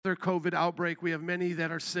Their COVID outbreak. We have many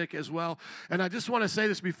that are sick as well. And I just want to say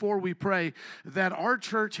this before we pray, that our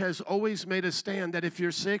church has always made a stand that if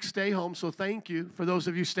you're sick, stay home. So thank you for those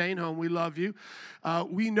of you staying home. We love you.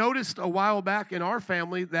 We noticed a while back in our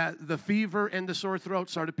family that the fever and the sore throat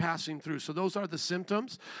started passing through. So those are the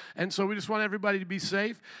symptoms. And so we just want everybody to be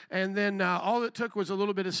safe. And then all it took was a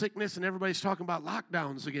little bit of sickness, and everybody's talking about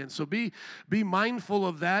lockdowns again. So be mindful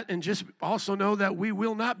of that, and just also know that we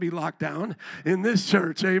will not be locked down in this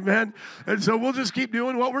church. Amen. And so we'll just keep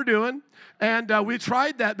doing what we're doing. And we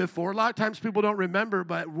tried that before. A lot of times people don't remember,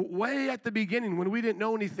 but way at the beginning, when we didn't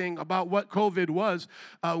know anything about what COVID was,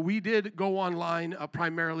 we did go online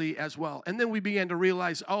primarily as well. And then we began to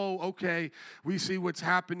realize, oh, okay, we see what's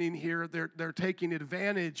happening here. They're taking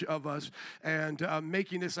advantage of us and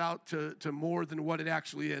making this out to more than what it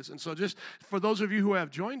actually is. And so just for those of you who have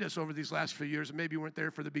joined us over these last few years and maybe weren't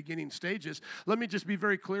there for the beginning stages, let me just be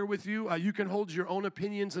very clear with you. You can hold your own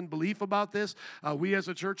opinions and belief about this. We as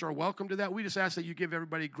a church are welcome to that. We just ask that you give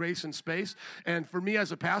everybody grace and space. And for me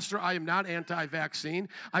as a pastor, I am not anti-vaccine.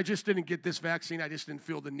 I just didn't get this vaccine. I just didn't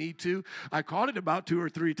feel the need to. I caught it about 2 or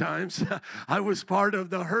 3 times. I was part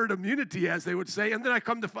of the herd immunity, as they would say. And then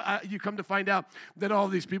you come to find out that all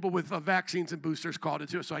these people with vaccines and boosters caught it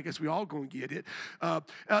too. So I guess we all going to get it.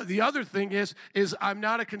 The other thing is I'm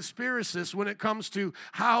not a conspiracist when it comes to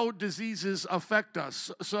how diseases affect us.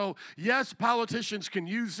 So yes, politicians can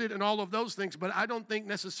use it and all of those things, but I don't think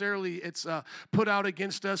necessarily it's put out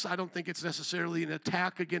against us. I don't think it's necessarily an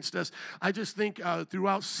attack against us. I just think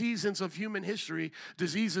throughout seasons of human history,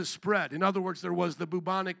 diseases spread. In other words, there was the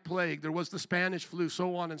bubonic plague, there was the Spanish flu,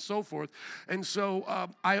 so on and so forth. And so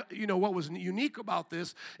what was unique about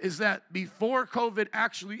this is that before COVID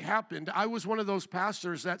actually happened, I was one of those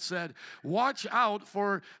pastors that said, watch out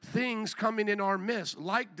for things coming in our midst,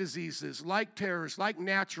 like diseases, like terrors, like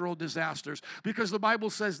natural disasters, because the Bible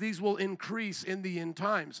says these will increase in the end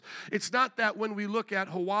times. It's not that when we look at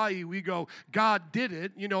Hawaii, we go, God did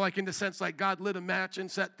it, like in the sense like God lit a match and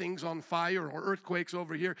set things on fire, or earthquakes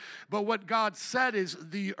over here. But what God said is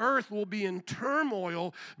the earth will be in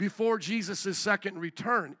turmoil before Jesus' second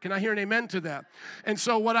return. Can I hear an amen to that? And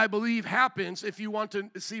so what I believe happens, if you want to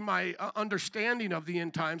see my understanding of the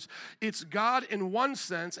end times, it's God in one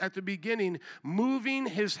sense at the beginning moving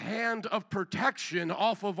his hand of protection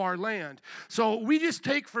off of our land. So we just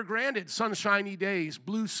take for granted sunshiny days,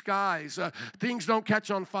 blue skies, things don't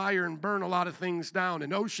catch on fire and burn a lot of things down,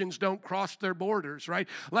 and oceans don't cross their borders, right?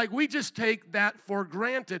 Like we just take that for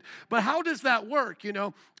granted. But how does that work,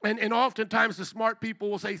 And oftentimes the smart people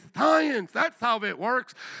will say, science, that's how it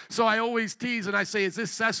works. So I always tease and I say, is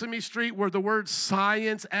this Sesame Street where the word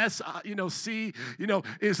science, C,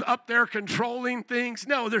 is up there controlling things?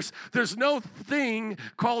 No, there's no thing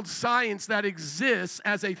called science that exists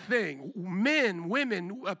as a thing. Men,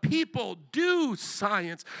 women, people do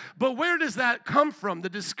science. But where does that come from? The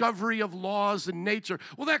discovery of laws in nature.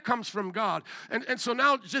 Well, that comes from God. And so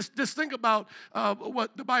now just think about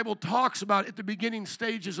what the Bible talks about at the beginning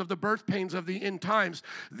stages of the birth pains of the end times,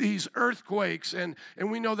 these earthquakes, and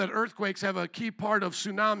we know that earthquakes have a key part of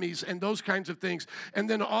tsunamis and those kinds of things, and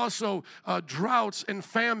then also droughts and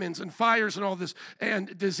famines and fires and all this,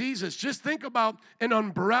 and diseases. Just think about an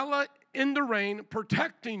umbrella in the rain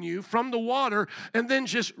protecting you from the water, and then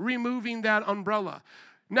just removing that umbrella.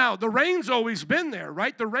 Now, the rain's always been there,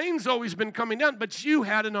 right? The rain's always been coming down, but you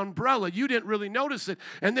had an umbrella. You didn't really notice it.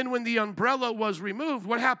 And then when the umbrella was removed,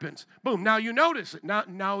 what happens? Boom, now you notice it.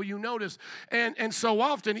 Now you notice. And so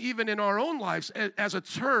often, even in our own lives, as a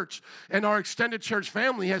church and our extended church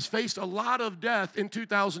family has faced a lot of death in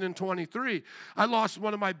 2023. I lost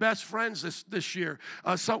one of my best friends this year.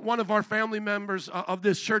 One of our family members of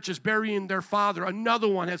this church is burying their father. Another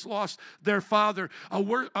one has lost their father.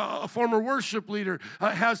 A former worship leader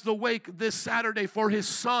has the wake this Saturday for his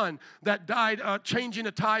son that died changing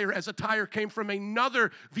a tire as a tire came from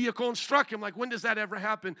another vehicle and struck him. Like, when does that ever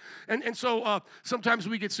happen? And so sometimes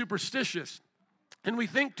we get superstitious. And we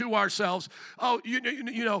think to ourselves, oh,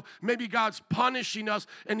 maybe God's punishing us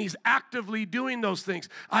and he's actively doing those things.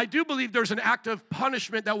 I do believe there's an active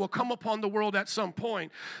punishment that will come upon the world at some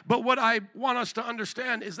point. But what I want us to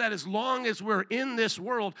understand is that as long as we're in this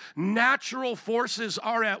world, natural forces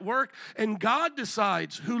are at work, and God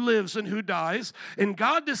decides who lives and who dies, and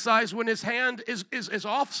God decides when his hand is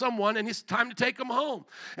off someone and it's time to take them home.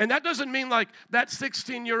 And that doesn't mean like that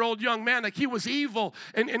 16-year-old young man, like he was evil,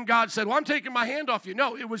 and God said, well, I'm taking my hand Philadelphia.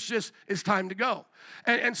 No, it was just, it's time to go.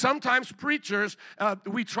 And sometimes preachers,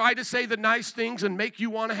 we try to say the nice things and make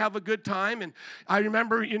you want to have a good time. And I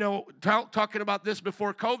remember, talking about this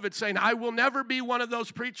before COVID, saying, I will never be one of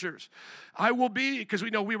those preachers. I will be, because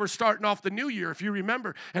we were starting off the new year, if you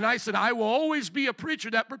remember. And I said, I will always be a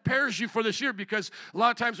preacher that prepares you for this year, because a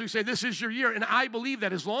lot of times we say, this is your year. And I believe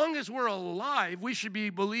that as long as we're alive, we should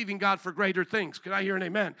be believing God for greater things. Can I hear an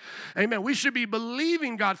amen? Amen. We should be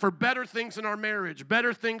believing God for better things in our marriage,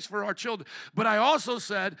 better things for our children. But I also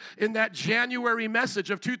said in that January message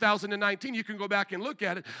of 2019, you can go back and look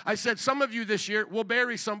at it, I said, some of you this year will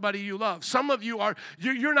bury somebody you love. Some of you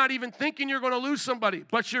you're not even thinking you're going to lose somebody,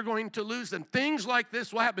 but you're going to lose them. Things like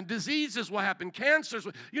this will happen. Diseases will happen. Cancers,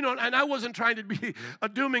 and I wasn't trying to be a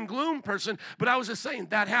doom and gloom person, but I was just saying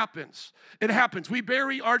that happens. It happens. We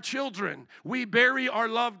bury our children. We bury our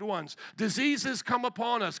loved ones. Diseases come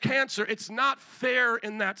upon us. Cancer, it's not fair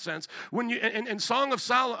in that sense. When you in Song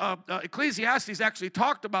of Ecclesiastes actually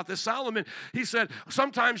talked about this. Solomon, he said,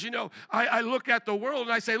 sometimes, I look at the world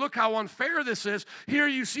and I say, look how unfair this is. Here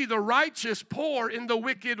you see the righteous poor and the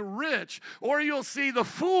wicked rich, or you'll see the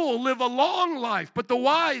fool live a long life, but the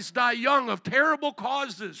wise die young of terrible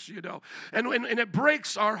causes, and it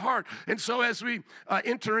breaks our heart. And so as we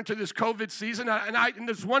enter into this COVID season, and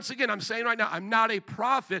there's, once again, I'm saying right now, I'm not a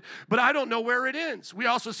prophet, but I don't know where it ends. We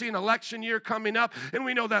also see an election year coming up, and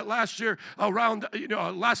we know that last year around,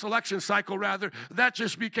 last election cycle rather, that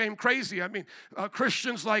just became crazy. I mean,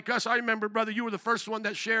 Christians like us, I remember, brother, you were the first one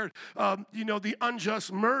that shared, the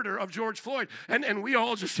unjust murder of George Floyd, and we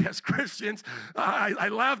all just, as Christians, I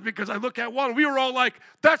laugh because I look at one, we were all like,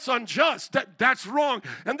 that's unjust, that's wrong.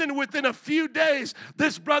 And then within a few days,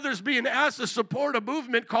 this brother's being asked to support a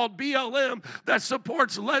movement called BLM that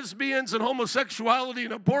supports lesbians and homosexuality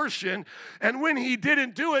and abortion. And when he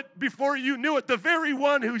didn't do it, before you knew it, the very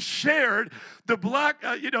one who shared the black,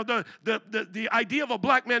 the idea of a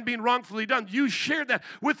black man being wrongfully done, you shared that.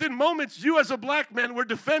 Within moments, you as a black man were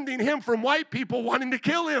defending him from white people wanting to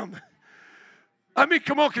kill him. I mean,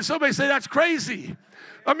 come on, can somebody say that's crazy?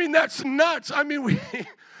 I mean, that's nuts. I mean,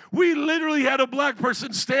 we literally had a black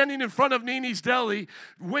person standing in front of Nini's Deli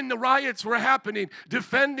when the riots were happening,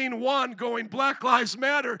 defending one, going, Black Lives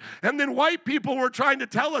Matter. And then white people were trying to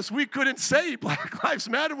tell us we couldn't say Black Lives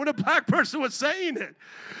Matter when a black person was saying it.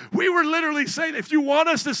 We were literally saying, if you want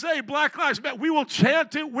us to say Black Lives Matter, we will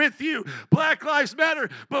chant it with you, Black Lives Matter.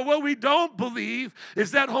 But what we don't believe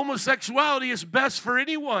is that homosexuality is best for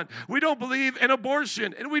anyone. We don't believe in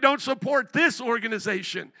abortion, and we don't support this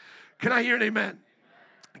organization. Can I hear an amen?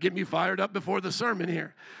 Get me fired up before the sermon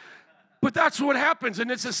here. But that's what happens, and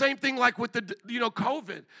it's the same thing like with the,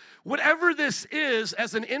 COVID. Whatever this is,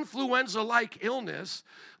 as an influenza-like illness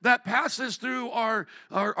that passes through our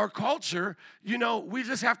culture, we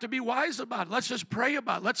just have to be wise about it. Let's just pray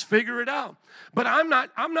about it. Let's figure it out. But I'm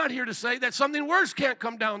not here to say that something worse can't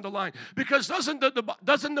come down the line, because doesn't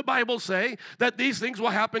the Bible say that these things will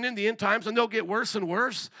happen in the end times and they'll get worse and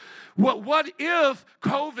worse? What if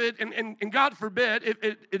COVID, and God forbid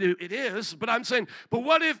it is, but I'm saying, but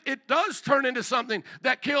what if it does turn into something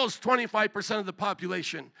that kills 25% of the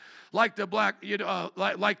population, like the black,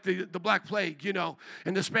 like the Black Plague,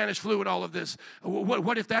 and the Spanish flu and all of this?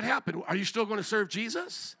 What if that happened? Are you still going to serve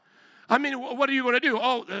Jesus? I mean, what are you going to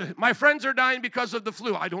do? My friends are dying because of the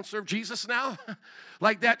flu. I don't serve Jesus now?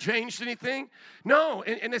 Like that changed anything? No,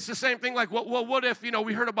 and it's the same thing like, well, what if,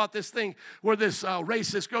 we heard about this thing where this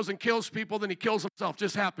racist goes and kills people, then he kills himself.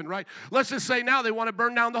 Just happened, right? Let's just say now they want to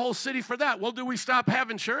burn down the whole city for that. Well, do we stop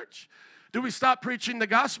having church? Do we stop preaching the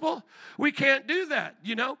gospel? We can't do that,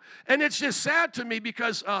 And it's just sad to me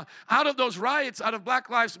because out of those riots, out of Black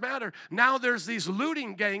Lives Matter, now there's these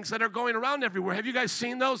looting gangs that are going around everywhere. Have you guys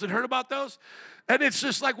seen those and heard about those? And it's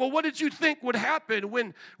just like, well, what did you think would happen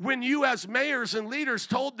when you as mayors and leaders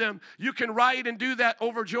told them you can riot and do that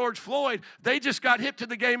over George Floyd? They just got hip to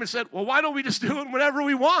the game and said, well, why don't we just do it whenever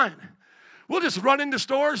we want? We'll just run into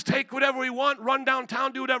stores, take whatever we want, run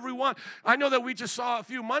downtown, do whatever we want. I know that we just saw a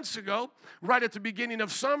few months ago, right at the beginning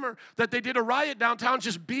of summer, that they did a riot downtown,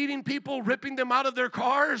 just beating people, ripping them out of their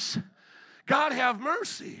cars. God have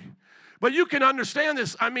mercy. But you can understand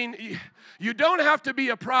this. I mean, you don't have to be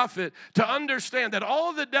a prophet to understand that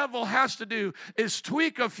all the devil has to do is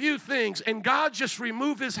tweak a few things, and God just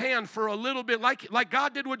remove his hand for a little bit, like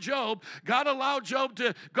God did with Job. God allowed Job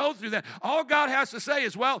to go through that. All God has to say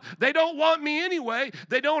is, well, they don't want me anyway.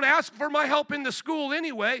 They don't ask for my help in the school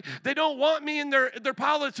anyway. They don't want me in their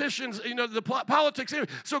politicians, the politics anyway.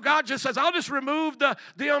 So God just says, I'll just remove the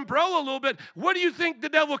umbrella a little bit. What do you think the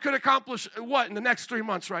devil could accomplish, in the next 3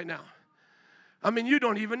 months right now? I mean, you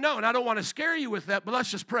don't even know, and I don't want to scare you with that, but let's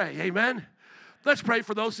just pray, amen? Let's pray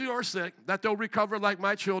for those who are sick, that they'll recover like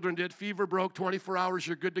my children did. Fever broke, 24 hours,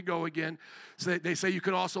 you're good to go again. So they say you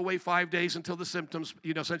can also wait 5 days until the symptoms,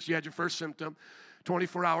 since you had your first symptom.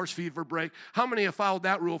 24 hours, fever break. How many have followed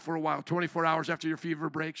that rule for a while? 24 hours after your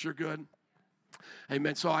fever breaks, you're good.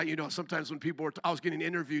 Amen. So sometimes when I was getting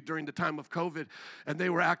interviewed during the time of COVID, and they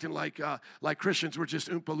were acting like Christians were just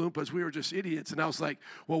Oompa Loompas. We were just idiots. And I was like,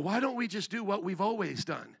 well, why don't we just do what we've always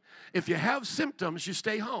done? If you have symptoms, you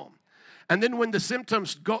stay home. And then when the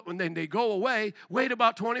symptoms they go away, wait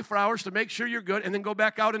about 24 hours to make sure you're good, and then go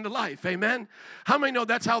back out into life. Amen. How many know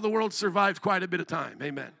that's how the world survived quite a bit of time?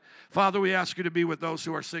 Amen. Father, we ask you to be with those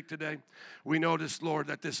who are sick today. We notice, Lord,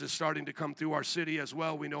 that this is starting to come through our city as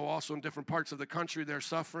well. We know also in different parts of the country they're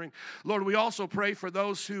suffering. Lord, we also pray for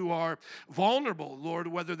those who are vulnerable, Lord,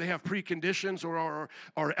 whether they have preconditions or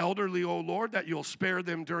are elderly, oh Lord, that you'll spare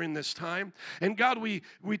them during this time. And God, we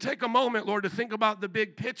take a moment, Lord, to think about the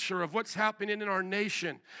big picture of what's happening in our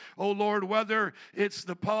nation. Oh Lord, whether it's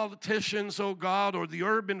the politicians, oh God, or the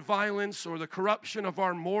urban violence, or the corruption of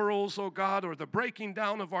our morals, oh God, or the breaking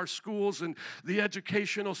down of our schools and the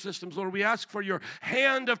educational systems, Lord, we ask for your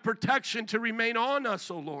hand of protection to remain on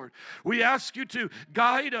us, oh Lord. We ask you to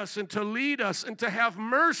guide us and to lead us and to have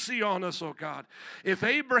mercy on us, oh God. If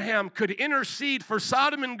Abraham could intercede for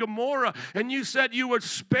Sodom and Gomorrah, and you said you would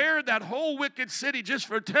spare that whole wicked city just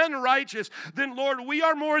for 10 righteous, then Lord, we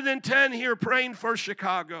are more than 10 here praying for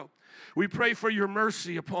Chicago. We pray for your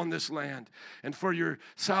mercy upon this land and for your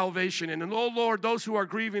salvation. And oh Lord, those who are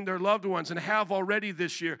grieving their loved ones and have already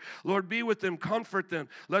this year, Lord, be with them, comfort them.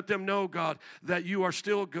 Let them know, God, that you are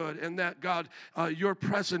still good and that, God, your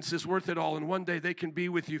presence is worth it all. And one day they can be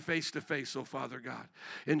with you face to face, oh Father God.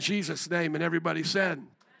 In Jesus' name, and everybody said,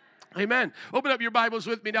 amen. Open up your Bibles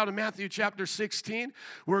with me now to Matthew chapter 16.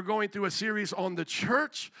 We're going through a series on the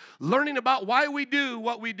church, learning about why we do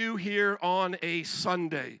what we do here on a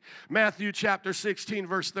Sunday. Matthew chapter 16,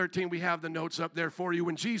 verse 13. We have the notes up there for you.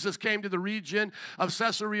 When Jesus came to the region of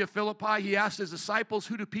Caesarea Philippi, he asked his disciples,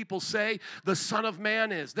 who do people say the Son of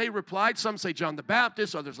Man is? They replied, some say John the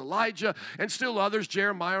Baptist, others Elijah, and still others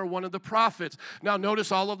Jeremiah or one of the prophets. Now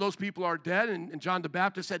notice all of those people are dead, and John the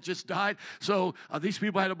Baptist had just died. So these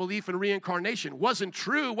people had a belief in reincarnation. Wasn't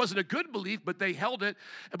true, wasn't a good belief, but they held it.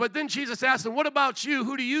 But then Jesus asked them, what about you?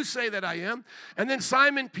 Who do you say that I am? And then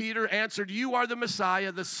Simon Peter answered, you are the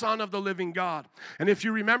Messiah, the Son of the living God. And if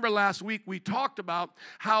you remember last week, we talked about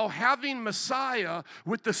how having Messiah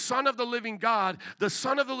with the Son of the living God, the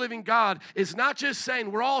Son of the living God is not just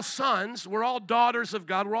saying we're all sons, we're all daughters of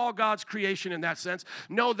God, we're all God's creation in that sense.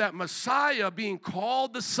 No, that Messiah being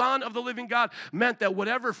called the Son of the living God meant that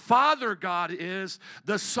whatever Father God is,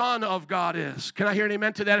 the Son of God is. Can I hear an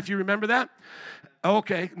amen to that if you remember that?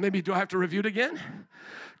 Okay, maybe do I have to review it again?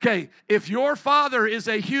 Okay, if your father is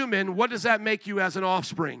a human, what does that make you as an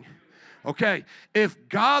offspring? Okay, if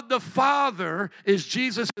God the Father is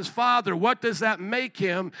Jesus' Father, what does that make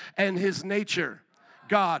him and his nature?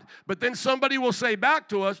 God. But then somebody will say back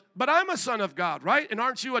to us, but I'm a son of God, right? And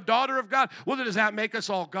aren't you a daughter of God? Well, then does that make us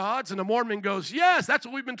all gods? And the Mormon goes, yes, that's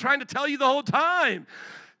what we've been trying to tell you the whole time.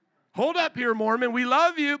 Hold up here, Mormon. We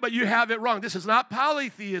love you, but you have it wrong. This is not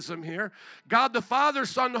polytheism here. God the Father,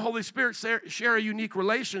 Son, and the Holy Spirit share a unique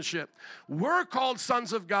relationship. We're called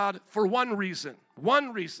sons of God for one reason.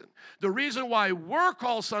 One reason. The reason why we're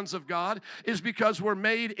called sons of God is because we're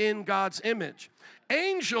made in God's image.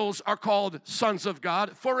 Angels are called sons of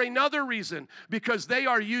God for another reason, because they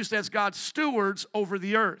are used as God's stewards over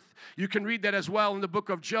the earth. You can read that as well in the book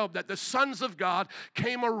of Job, that the sons of God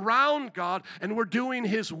came around God and were doing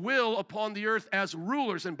his will upon the earth as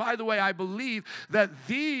rulers. And by the way, I believe that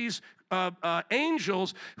these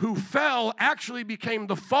angels who fell actually became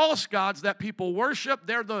the false gods that people worship.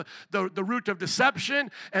 They're the root of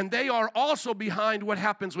deception, and they are also behind what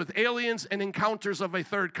happens with aliens and encounters of a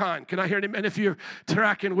third kind. Can I hear him? And if you're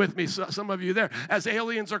tracking with me, some of you there, as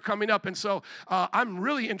aliens are coming up. And so I'm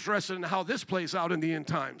really interested in how this plays out in the end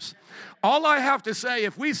times. All I have to say,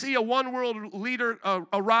 if we see a one world leader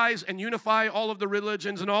arise and unify all of the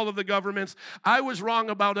religions and all of the governments, I was wrong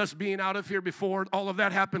about us being out of here before all of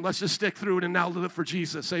that happened. Let's just stick through it and now live for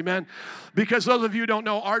Jesus. Amen. Because those of you who don't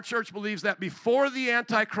know, our church believes that before the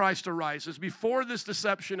Antichrist arises, before this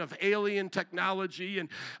deception of alien technology and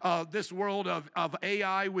this world of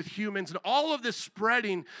AI with humans and all of this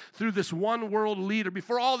spreading through this one world leader,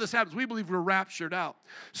 before all this happens, we believe we're raptured out.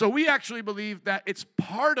 So we actually believe that it's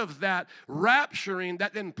part of that rapturing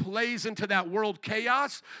that then plays into that world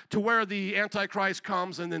chaos to where the Antichrist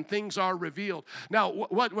comes and then things are revealed. Now,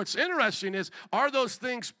 what's interesting is, are those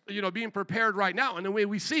things, being prepared right now. And the way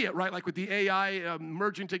we see it, right, like with the AI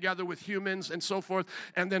merging together with humans and so forth,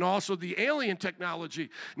 and then also the alien technology.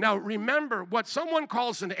 Now, remember, what someone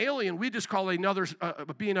calls an alien, we just call another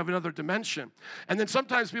being of another dimension. And then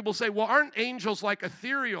sometimes people say, well, aren't angels like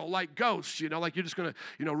ethereal, like ghosts, like you're just going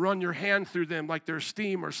to, run your hand through them like they're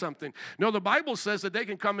steam or something. No, the Bible says that they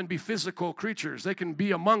can come and be physical creatures. They can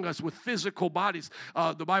be among us with physical bodies.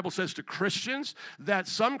 The Bible says to Christians that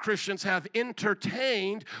some Christians have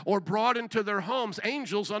entertained or brought into their homes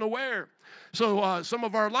angels unaware. So some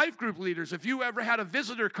of our life group leaders, if you ever had a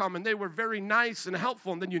visitor come and they were very nice and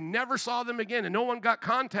helpful and then you never saw them again and no one got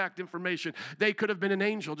contact information, they could have been an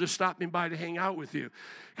angel just stopping by to hang out with you.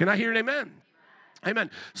 Can I hear an amen?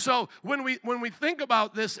 Amen. So when we think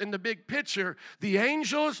about this in the big picture, the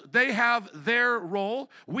angels, they have their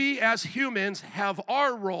role. We as humans have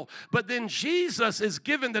our role. But then Jesus is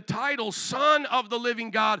given the title Son of the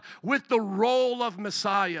Living God with the role of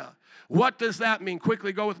Messiah. What does that mean?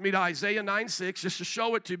 Quickly go with me to Isaiah 9:6 just to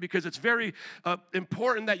show it to you, because it's very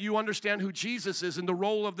important that you understand who Jesus is and the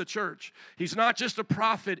role of the church. He's not just a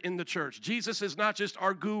prophet in the church. Jesus is not just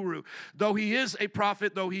our guru. Though he is a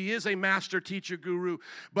prophet, though he is a master teacher guru,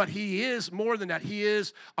 but he is more than that. He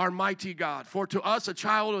is our mighty God. For to us a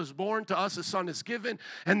child is born, to us a son is given,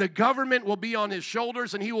 and the government will be on his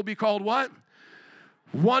shoulders, and he will be called what?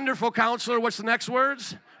 Wonderful Counselor. What's the next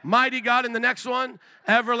words? Mighty God. And the next one?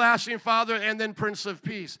 Everlasting Father, and then Prince of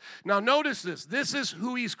Peace. Now notice this. This is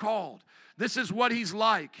who he's called. This is what he's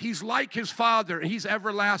like. He's like his Father. He's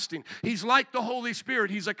everlasting. He's like the Holy Spirit.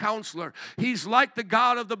 He's a counselor. He's like the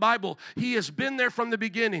God of the Bible. He has been there from the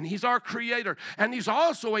beginning. He's our creator. And he's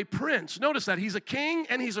also a prince. Notice that. He's a king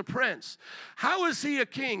and he's a prince. How is he a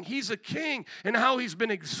king? He's a king in how he's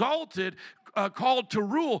been exalted, called to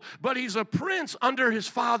rule, but he's a prince under his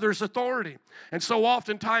Father's authority. And so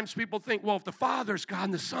oftentimes people think, well, if the Father is God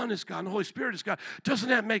and the Son is God and the Holy Spirit is God, doesn't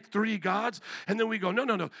that make three gods? And then we go,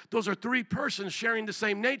 no. Those are three persons sharing the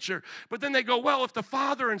same nature. But then they go, well, if the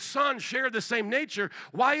Father and Son share the same nature,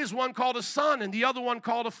 why is one called a son and the other one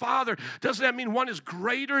called a father? Doesn't that mean one is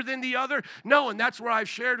greater than the other? No, and that's where I've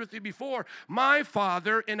shared with you before. My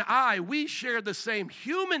Father and I, we share the same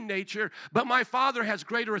human nature, but my Father has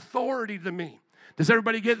greater authority than me. Does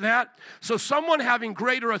everybody get that? So someone having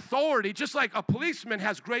greater authority, just like a policeman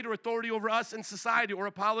has greater authority over us in society, or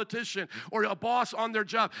a politician, or a boss on their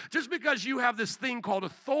job, just because you have this thing called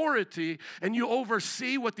authority and you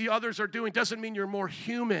oversee what the others are doing doesn't mean you're more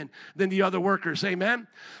human than the other workers. Amen?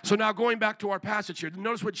 So now going back to our passage here,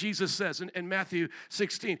 notice what Jesus says in Matthew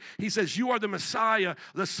 16. He says, you are the Messiah,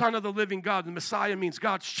 the Son of the living God. The Messiah means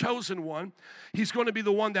God's chosen one. He's going to be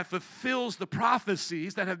the one that fulfills the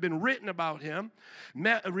prophecies that have been written about him.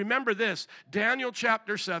 Remember this, Daniel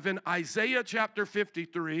chapter 7, Isaiah chapter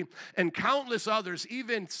 53, and countless others,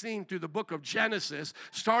 even seen through the book of Genesis,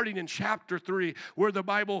 starting in chapter 3, where the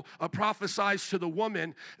Bible prophesies to the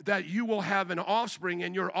woman that you will have an offspring,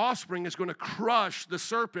 and your offspring is going to crush the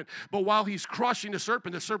serpent. But while he's crushing the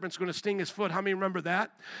serpent's going to sting his foot. How many remember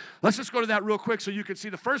that? Let's just go to that real quick so you can see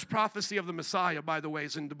the first prophecy of the Messiah, by the way,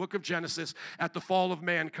 is in the book of Genesis at the fall of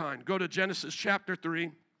mankind. Go to Genesis chapter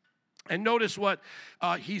 3. And notice what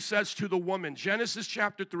he says to the woman. Genesis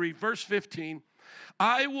chapter 3, verse 15.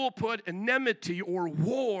 I will put enmity or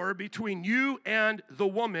war between you and the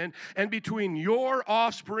woman, and between your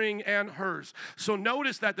offspring and hers. So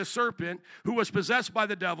notice that the serpent, who was possessed by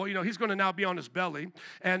the devil, he's going to now be on his belly.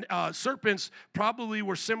 And serpents probably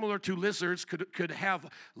were similar to lizards, could have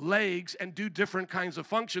legs and do different kinds of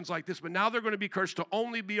functions like this. But now they're going to be cursed to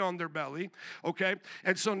only be on their belly. Okay?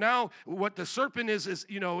 And so now what the serpent is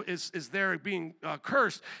there being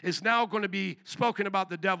cursed is now going to be spoken about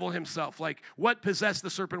the devil himself. Like what possessed the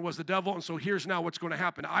serpent was the devil, and so here's now what's going to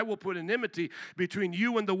happen. I will put enmity between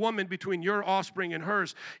you and the woman, between your offspring and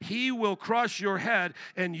hers. He will crush your head,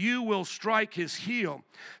 and you will strike his heel.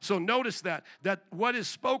 So notice that what is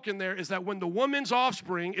spoken there is that when the woman's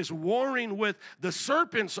offspring is warring with the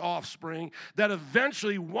serpent's offspring, that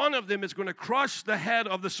eventually one of them is going to crush the head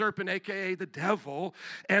of the serpent, aka the devil,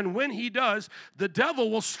 and when he does, the devil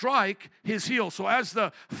will strike his heel. So as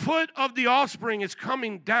the foot of the offspring is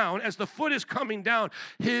coming down, as the foot is coming down,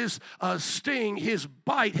 his sting, his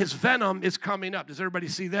bite, his venom is coming up. Does everybody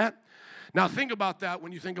see that? Now think about that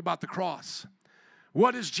when you think about the cross.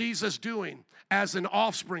 What is Jesus doing as an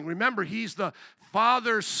offspring? Remember, he's the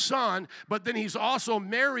Father's son, but then he's also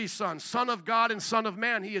Mary's son, Son of God and Son of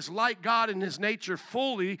Man. He is like God in his nature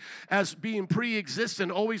fully, as being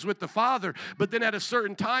pre-existent, always with the Father. But then at a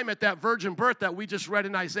certain time, at that virgin birth that we just read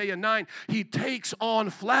in Isaiah 9, he takes on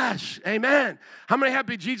flesh. Amen. How many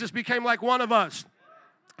happy Jesus became like one of us?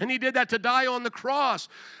 And he did that to die on the cross.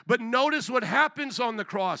 But notice what happens on the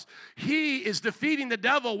cross. He is defeating the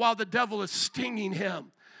devil while the devil is stinging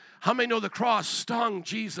him. How many know the cross stung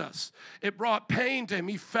Jesus? It brought pain to him.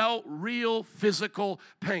 He felt real physical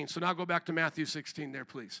pain. So now go back to Matthew 16 there,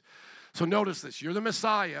 please. So notice this. You're the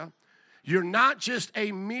Messiah. You're not just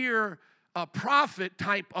a mere prophet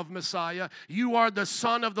type of Messiah. You are the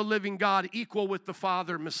Son of the living God, equal with the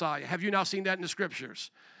Father Messiah. Have you now seen that in the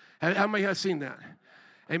Scriptures? How many have seen that?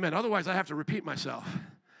 Amen. Otherwise, I have to repeat myself.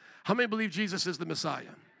 How many believe Jesus is the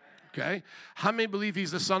Messiah? Okay. How many believe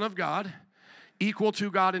he's the Son of God, equal to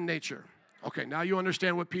God in nature? Okay, now you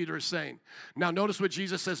understand what Peter is saying. Now notice what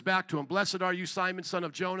Jesus says back to him. Blessed are you, Simon, son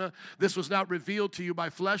of Jonah. This was not revealed to you by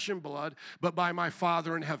flesh and blood, but by my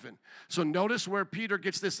Father in heaven. So notice where Peter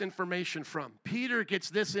gets this information from. Peter gets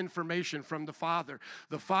this information from the Father.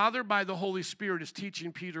 The Father, by the Holy Spirit, is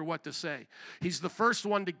teaching Peter what to say. He's the first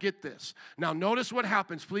one to get this. Now notice what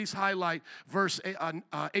happens. Please highlight verse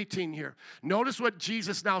 18 here. Notice what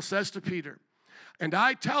Jesus now says to Peter. And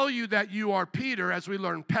I tell you that you are Peter, as we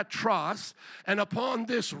learn, Petros, and upon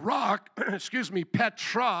this rock,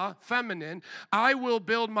 Petra, feminine, I will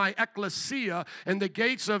build my ecclesia, and the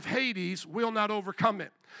gates of Hades will not overcome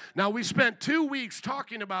it. Now, we spent 2 weeks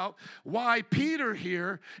talking about why Peter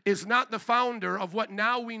here is not the founder of what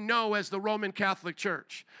now we know as the Roman Catholic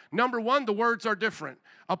Church. Number one, the words are different.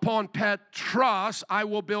 Upon Petros, I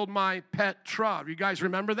will build my Petra. You guys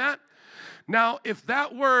remember that? Now, if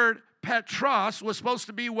that word Petros was supposed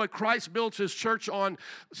to be what Christ built his church on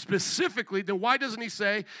specifically, then why doesn't he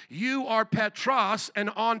say, you are Petros, and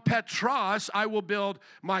on Petros I will build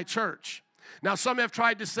my church? Now, some have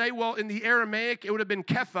tried to say, well, in the Aramaic, it would have been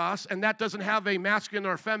Kephas, and that doesn't have a masculine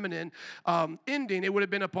or feminine ending. It would have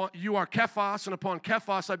been upon, you are Kephas, and upon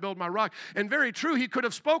Kephas I build my rock. And very true, he could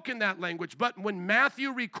have spoken that language, but when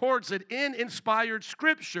Matthew records it in inspired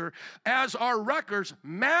scripture as our records,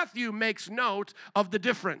 Matthew makes note of the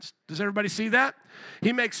difference. Does everybody see that?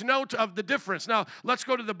 He makes note of the difference. Now, let's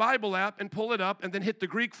go to the Bible app and pull it up and then hit the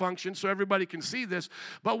Greek function so everybody can see this.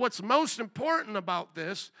 But what's most important about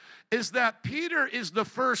this is that Peter is the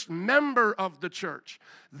first member of the church.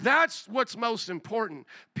 That's what's most important.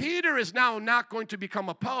 Peter is now not going to become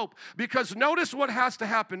a pope because notice what has to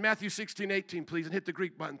happen. Matthew 16:18, please, and hit the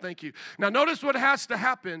Greek button. Thank you. Now, notice what has to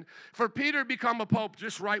happen for Peter to become a pope,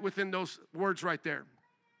 just right within those words right there.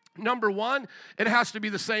 Number one, it has to be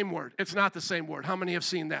the same word. It's not the same word. How many have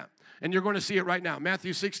seen that? And you're going to see it right now.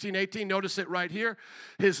 Matthew 16:18, notice it right here.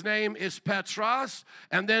 His name is Petros.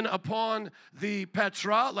 And then upon the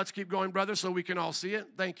Petra, let's keep going, brother, so we can all see it.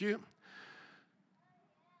 Thank you.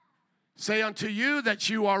 Say unto you that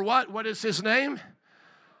you are what? What is his name?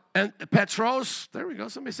 And Petros. There we go.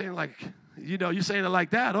 Somebody saying like, you saying it like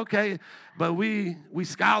that, okay. But we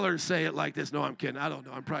scholars say it like this. No, I'm kidding. I don't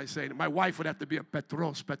know. I'm probably saying it. My wife would have to be a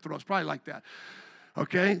Petros, probably like that.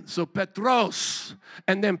 Okay, so Petros,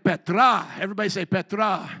 and then Petra. Everybody say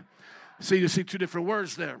Petra. See, you see two different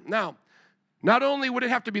words there. Now, not only would it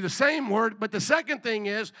have to be the same word, but the second thing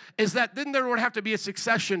is that then there would have to be a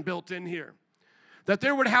succession built in here. That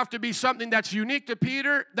there would have to be something that's unique to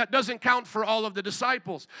Peter that doesn't count for all of the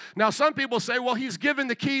disciples. Now, some people say, well, he's given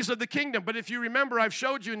the keys of the kingdom. But if you remember, I've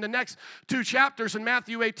showed you in the next 2 chapters in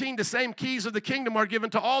Matthew 18, the same keys of the kingdom are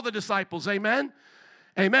given to all the disciples. Amen?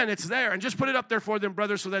 Amen. It's there. And just put it up there for them,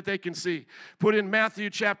 brothers, so that they can see. Put in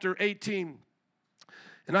Matthew chapter 18.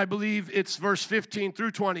 And I believe it's verse 15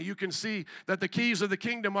 through 20. You can see that the keys of the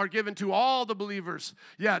kingdom are given to all the believers.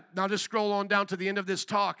 Yeah, now just scroll on down to the end of this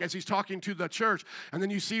talk as he's talking to the church. And then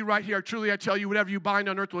you see right here, truly I tell you, whatever you bind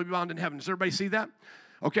on earth will be bound in heaven. Does everybody see that?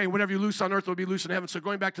 Okay, whatever you loose on earth will be loose in heaven. So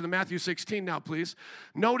going back to the Matthew 16 now, please.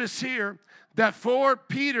 Notice here that for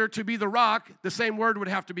Peter to be the rock, the same word would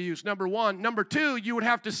have to be used. Number one. Number two, you would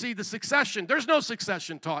have to see the succession. There's no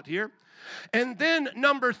succession taught here. And then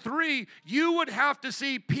number three, you would have to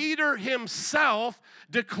see Peter himself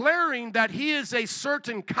declaring that he is a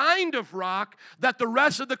certain kind of rock that the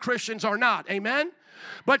rest of the Christians are not. Amen?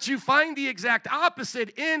 But you find the exact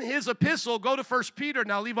opposite in his epistle. Go to 1 Peter.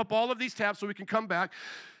 Now leave up all of these tabs so we can come back.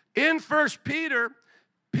 In 1 Peter,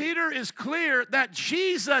 Peter is clear that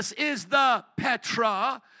Jesus is the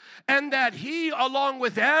Petra, and that he, along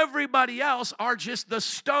with everybody else, are just the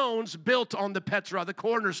stones built on the Petra, the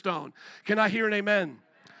cornerstone. Can I hear an amen?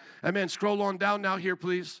 Amen. Scroll on down now here,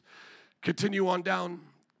 please. Continue on down.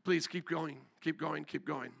 Please keep going, keep going, keep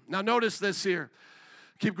going. Now notice this here.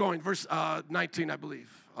 Keep going. Verse 19, I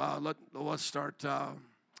believe. Let's start. No,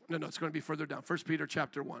 it's going to be further down. 1 Peter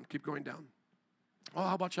chapter 1. Keep going down. Oh,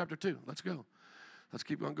 how about chapter 2? Let's go. Let's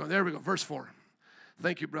keep on going. There we go. Verse 4.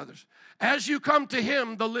 Thank you, brothers. As you come to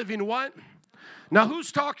him, the living what? Now,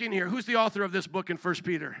 who's talking here? Who's the author of this book in 1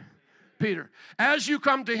 Peter? Peter. As you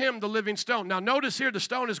come to him, the living stone. Now, notice here, the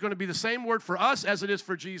stone is going to be the same word for us as it is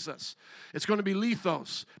for Jesus. It's going to be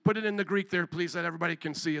lithos. Put it in the Greek there, please, that everybody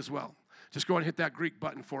can see as well. Just go and hit that Greek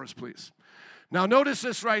button for us, please. Now, notice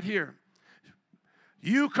this right here.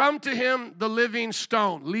 You come to him, the living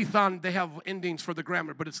stone. Lithon, they have endings for the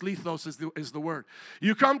grammar, but it's lithos is the word.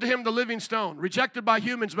 You come to him, the living stone, rejected by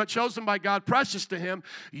humans, but chosen by God, precious to him.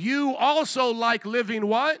 You also like living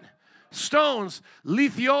what? Stones,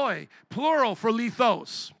 lithioi, plural for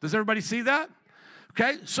lithos. Does everybody see that?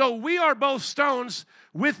 Okay, so we are both stones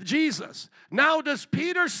with Jesus. Now, does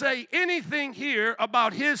Peter say anything here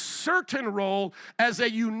about his certain role as a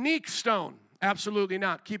unique stone? Absolutely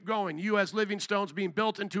not. Keep going. You as living stones being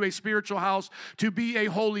built into a spiritual house to be a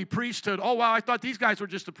holy priesthood. Oh, wow, I thought these guys were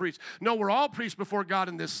just a priest. No, we're all priests before God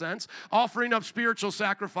in this sense, offering up spiritual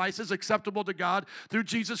sacrifices acceptable to God through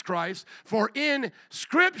Jesus Christ. For in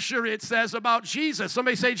Scripture it says about Jesus.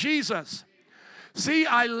 Somebody say Jesus. See,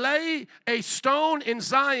 I lay a stone in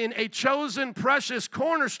Zion, a chosen, precious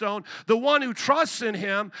cornerstone. The one who trusts in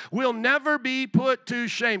him will never be put to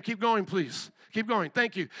shame. Keep going, please. Keep going.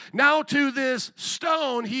 Thank you. Now to this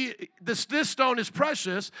stone, this stone is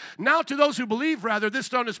precious. Now to those who believe, rather, this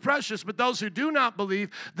stone is precious. But those who do not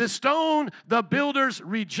believe, the stone the builders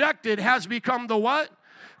rejected has become the what?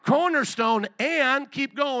 Cornerstone. And,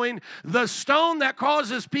 keep going, the stone that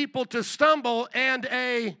causes people to stumble and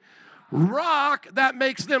a rock that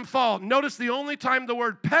makes them fall. Notice the only time the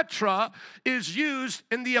word Petra is used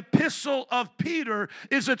in the epistle of Peter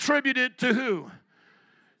is attributed to who?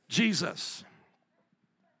 Jesus.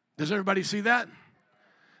 Does everybody see that?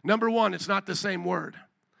 Number one, it's not the same word.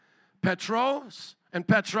 Petros and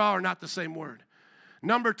Petra are not the same word.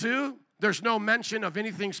 Number two, there's no mention of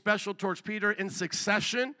anything special towards Peter in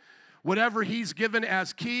succession. Whatever he's given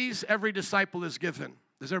as keys, every disciple is given.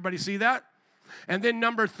 Does everybody see that? And then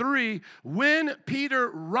number three, when Peter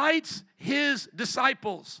writes his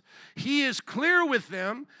disciples, he is clear with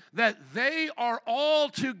them that they are all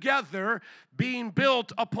together being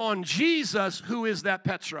built upon Jesus, who is that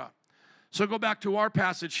Petra. So go back to our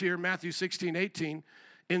passage here, Matthew 16:18,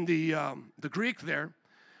 in the Greek there.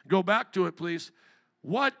 Go back to it, please.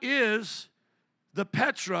 What is the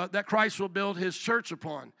Petra that Christ will build his church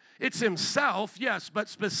upon? It's himself, yes, but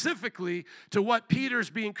specifically to what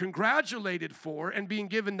Peter's being congratulated for and being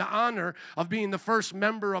given the honor of being the first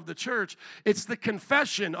member of the church. It's the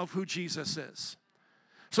confession of who Jesus is.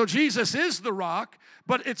 So Jesus is the rock,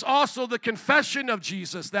 but it's also the confession of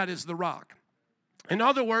Jesus that is the rock. In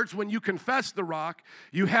other words, when you confess the rock,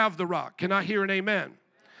 you have the rock. Can I hear an amen?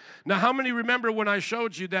 Now, how many remember when I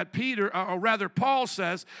showed you that Paul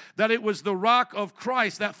says that it was the rock of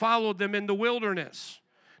Christ that followed them in the wilderness?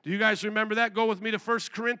 Do you guys remember that? Go with me to 1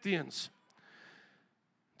 Corinthians.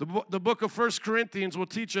 The book of 1 Corinthians will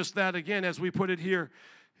teach us that again as we put it here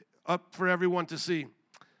up for everyone to see.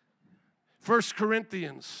 1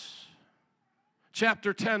 Corinthians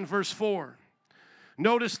chapter 10, verse 4.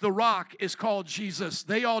 Notice the rock is called Jesus.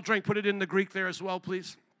 They all drank. Put it in the Greek there as well,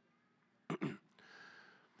 please.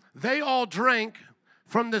 They all drank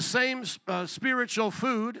from the same spiritual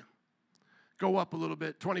food. Go up a little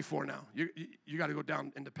bit, 24 now. You got to go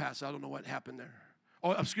down in the past. I don't know what happened there.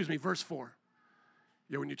 Oh, excuse me, verse 4.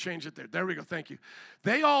 Yeah, when you change it there. There we go, thank you.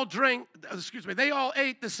 They all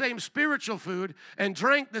ate the same spiritual food and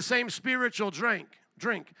drank the same spiritual drink.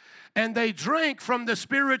 And they drank from the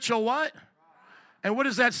spiritual what? And what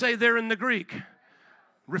does that say there in the Greek?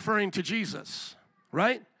 Referring to Jesus,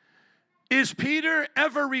 right? Is Peter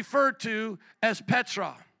ever referred to as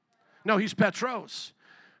Petra? No, he's Petros.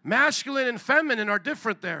 Masculine and feminine are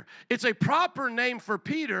different there. It's a proper name for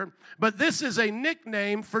Peter, but this is a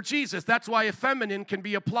nickname for Jesus. That's why a feminine can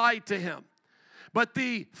be applied to him. But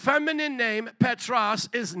the feminine name, Petros,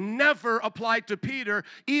 is never applied to Peter.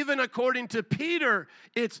 Even according to Peter,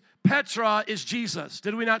 it's Petra is Jesus.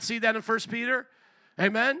 Did we not see that in 1 Peter?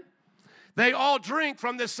 Amen? They all drink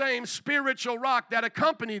from the same spiritual rock that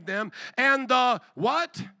accompanied them. And the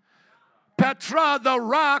what? Petra, the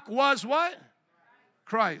rock, was what?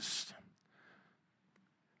 Christ.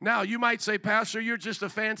 Now, you might say, Pastor, you're just a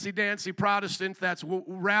fancy-dancy Protestant that's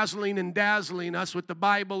razzling and dazzling us with the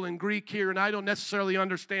Bible and Greek here, and I don't necessarily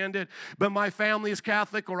understand it, but my family is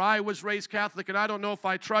Catholic, or I was raised Catholic, and I don't know if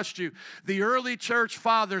I trust you. The early church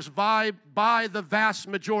fathers, by the vast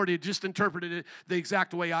majority, just interpreted it the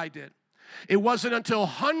exact way I did. It wasn't until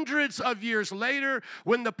hundreds of years later,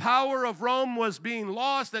 when the power of Rome was being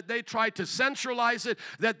lost, that they tried to centralize it,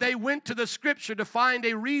 that they went to the Scripture to find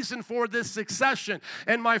a reason for this succession.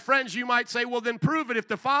 And my friends, you might say, well, then prove it. If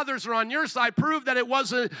the fathers are on your side, prove that it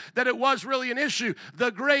was really an issue.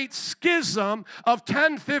 The great schism of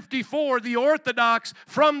 1054, the Orthodox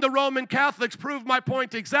from the Roman Catholics, proved my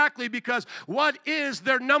point exactly, because what is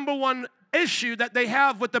their number one issue that they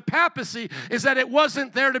have with the papacy is that it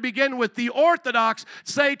wasn't there to begin with. The Orthodox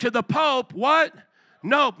say to the Pope, what?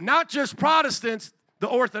 No, not just Protestants, the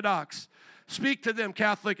Orthodox. Speak to them,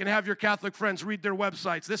 Catholic, and have your Catholic friends read their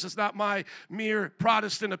websites. This is not my mere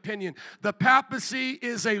Protestant opinion. The papacy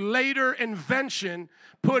is a later invention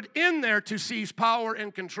put in there to seize power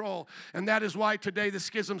and control. And that is why today the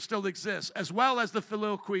schism still exists, as well as the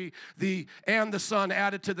Filioque and the Son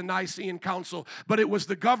added to the Nicene Council. But it was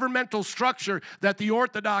the governmental structure that the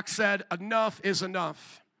Orthodox said, enough is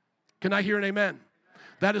enough. Can I hear an amen?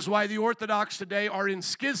 That is why the Orthodox today are in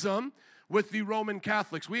schism with the Roman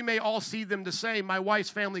Catholics. We may all see them the same. My wife's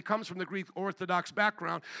family comes from the Greek Orthodox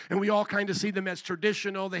background, and we all kind of see them as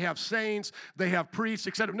traditional. They have saints, they have priests,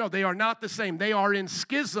 etc. No, they are not the same. They are in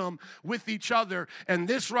schism with each other, and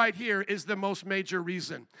this right here is the most major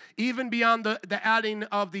reason. Even beyond the adding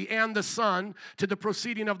of the and the Son to the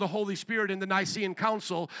proceeding of the Holy Spirit in the Nicene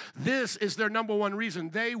Council, this is their number one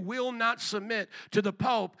reason. They will not submit to the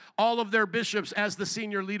Pope, all of their bishops, as the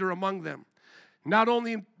senior leader among them. Not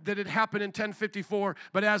only did it happen in 1054,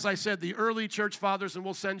 but as I said, the early church fathers, and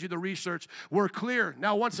we'll send you the research, were clear.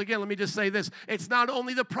 Now, once again, let me just say this. It's not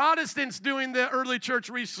only the Protestants doing the early church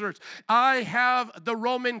research. I have the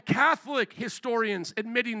Roman Catholic historians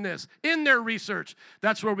admitting this in their research.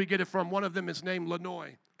 That's where we get it from. One of them is named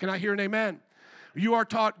Lanois. Can I hear an amen? You are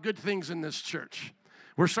taught good things in this church.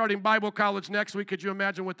 We're starting Bible college next week. Could you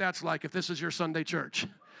imagine what that's like if this is your Sunday church?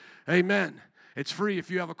 Amen. It's free if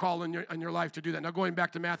you have a call in your life to do that. Now, going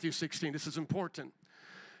back to Matthew 16, this is important.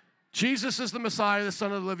 Jesus is the Messiah, the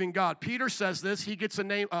Son of the living God. Peter says this. He gets a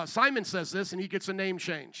name. Simon says this, and he gets a name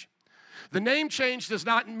change. The name change does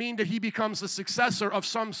not mean that he becomes the successor of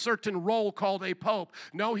some certain role called a pope.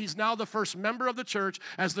 No, he's now the first member of the church,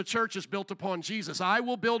 as the church is built upon Jesus. I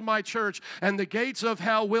will build my church, and the gates of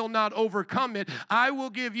hell will not overcome it. I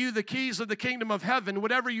will give you the keys of the kingdom of heaven.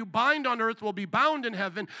 Whatever you bind on earth will be bound in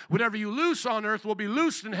heaven. Whatever you loose on earth will be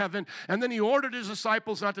loosed in heaven. And then he ordered his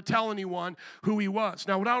disciples not to tell anyone who he was.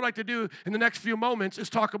 Now, what I would like to do in the next few moments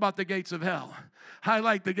is talk about the gates of hell.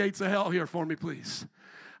 Highlight the gates of hell here for me, please.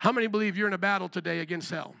 How many believe you're in a battle today against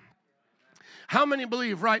hell? How many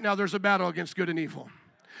believe right now there's a battle against good and evil?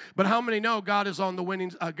 But how many know God is on the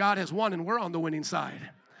winning? God has won, and we're on the winning side.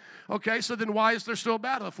 Okay, so then why is there still a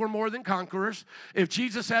battle? If we're more than conquerors, if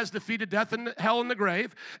Jesus has defeated death and hell and the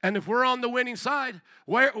grave, and if we're on the winning side,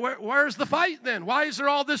 where's the fight then? Why is there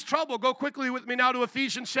all this trouble? Go quickly with me now to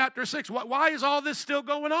Ephesians chapter 6. Why is all this still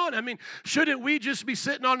going on? I mean, shouldn't we just be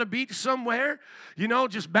sitting on a beach somewhere,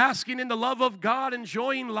 just basking in the love of God,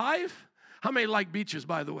 enjoying life? How many like beaches,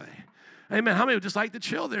 by the way? Amen. How many would just like to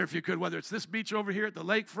chill there if you could, whether it's this beach over here at the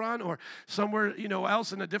lakefront or somewhere,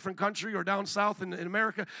 else in a different country or down south in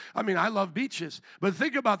America? I mean, I love beaches. But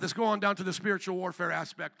think about this. Go on down to the spiritual warfare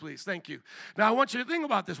aspect, please. Thank you. Now, I want you to think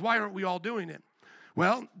about this. Why aren't we all doing it?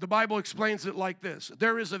 Well, the Bible explains it like this.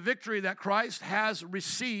 There is a victory that Christ has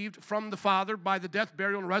received from the Father by the death,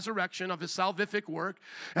 burial, and resurrection of his salvific work.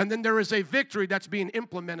 And then there is a victory that's being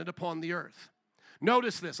implemented upon the earth.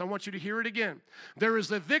 Notice this. I want you to hear it again. There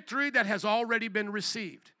is a victory that has already been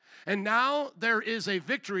received. And now there is a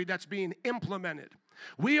victory that's being implemented.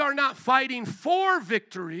 We are not fighting for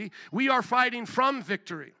victory. We are fighting from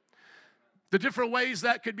victory. The different ways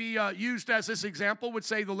that could be used as this example would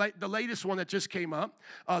say the latest one that just came up,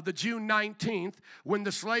 the June 19th, when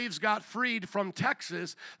the slaves got freed from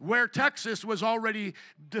Texas, where Texas was already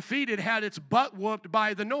defeated, had its butt whooped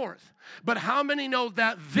by the North. But how many know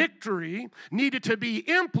that victory needed to be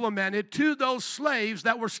implemented to those slaves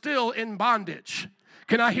that were still in bondage?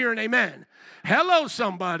 Can I hear an amen? Hello,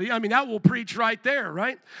 somebody. I mean, that will preach right there,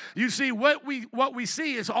 right? You see, what we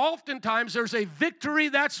see is oftentimes there's a victory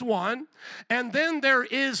that's won, and then there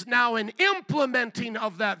is now an implementing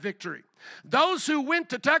of that victory. Those who went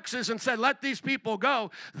to Texas and said, let these people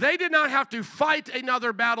go, they did not have to fight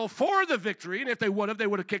another battle for the victory. And if they would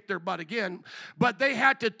have kicked their butt again. But they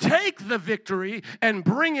had to take the victory and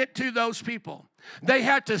bring it to those people. They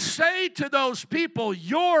had to say to those people,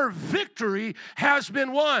 your victory has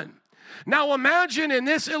been won. Now imagine in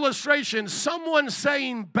this illustration, someone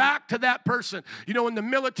saying back to that person, you know, when the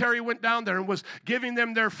military went down there and was giving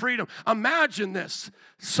them their freedom. Imagine this,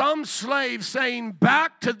 some slave saying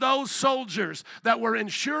back to those soldiers that were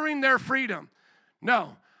ensuring their freedom,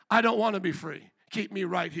 no, I don't want to be free. Keep me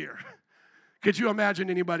right here. Could you imagine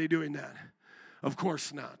anybody doing that? Of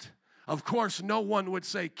course not. Of course, no one would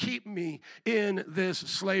say, keep me in this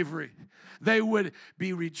slavery. They would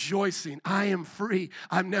be rejoicing. I am free.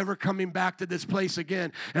 I'm never coming back to this place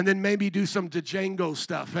again. And then maybe do some Django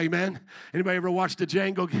stuff. Amen? Anybody ever watch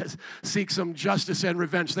Django? Seek some justice and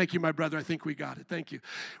revenge. Thank you, my brother. I think we got it. Thank you.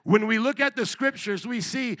 When we look at the scriptures, we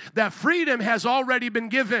see that freedom has already been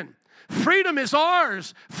given. Freedom is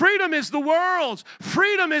ours. Freedom is the world's.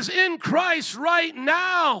 Freedom is in Christ right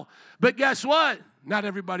now. But guess what? Not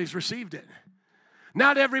everybody's received it.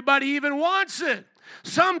 Not everybody even wants it.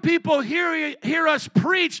 Some people hear us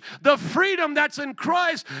preach the freedom that's in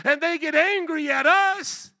Christ, and they get angry at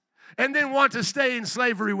us and then want to stay in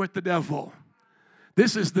slavery with the devil.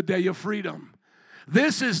 This is the day of freedom.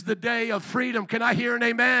 This is the day of freedom. Can I hear an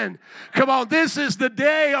amen? Come on, this is the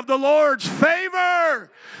day of the Lord's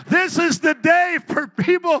favor. This is the day for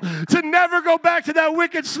people to never go back to that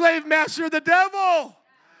wicked slave master, the devil.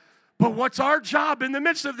 But what's our job in the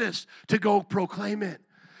midst of this? To go proclaim it.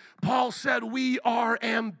 Paul said we are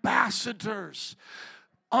ambassadors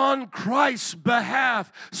on Christ's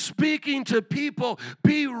behalf, speaking to people,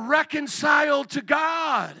 be reconciled to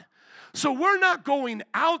God. So we're not going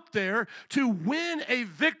out there to win a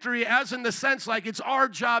victory as in the sense like it's our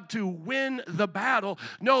job to win the battle.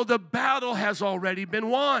 No, the battle has already been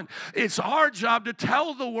won. It's our job to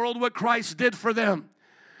tell the world what Christ did for them.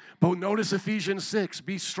 But notice Ephesians 6,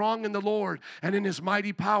 be strong in the Lord and in his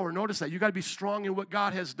mighty power. Notice that. You got to be strong in what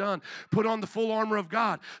God has done. Put on the full armor of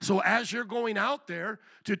God. So as you're going out there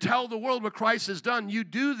to tell the world what Christ has done, you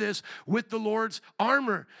do this with the Lord's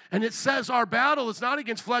armor. And it says our battle is not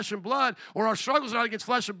against flesh and blood, or our struggle is not against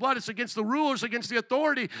flesh and blood. It's against the rulers, against the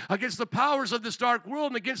authority, against the powers of this dark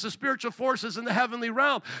world, and against the spiritual forces in the heavenly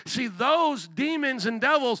realm. See, those demons and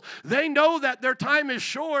devils, they know that their time is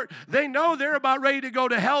short. They know they're about ready to go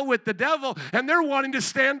to hell with the devil, and they're wanting to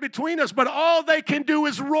stand between us, but all they can do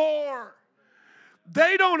is roar.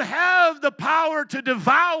 They don't have the power to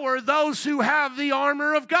devour those who have the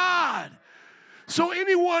armor of God. So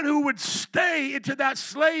anyone who would stay into that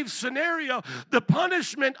slave scenario, the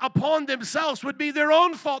punishment upon themselves would be their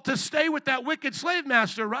own fault to stay with that wicked slave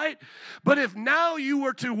master, right? But if now you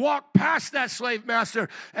were to walk past that slave master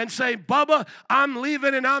and say, Bubba, I'm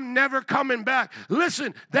leaving and I'm never coming back.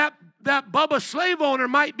 Listen, that Bubba slave owner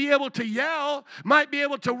might be able to yell, might be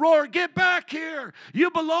able to roar, get back here.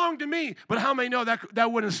 You belong to me. But how many know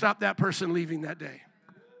that wouldn't stop that person leaving that day?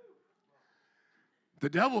 The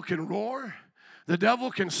devil can roar. The devil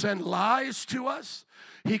can send lies to us.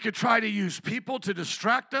 He could try to use people to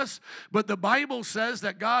distract us. But the Bible says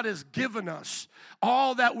that God has given us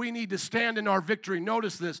all that we need to stand in our victory.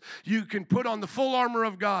 Notice this. You can put on the full armor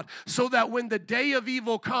of God so that when the day of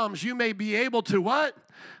evil comes, you may be able to what?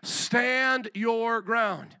 Stand your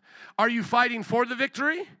ground. Are you fighting for the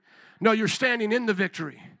victory? No, you're standing in the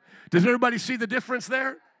victory. Does everybody see the difference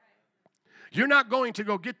there? You're not going to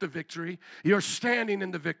go get the victory. You're standing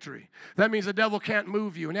in the victory. That means the devil can't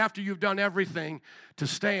move you. And after you've done everything to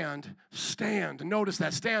stand, stand. Notice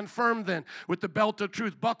that. Stand firm then with the belt of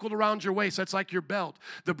truth buckled around your waist. That's like your belt.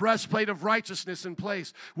 The breastplate of righteousness in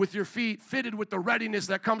place. With your feet fitted with the readiness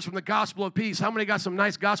that comes from the gospel of peace. How many got some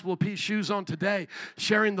nice gospel of peace shoes on today?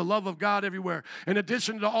 Sharing the love of God everywhere. In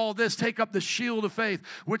addition to all this, take up the shield of faith,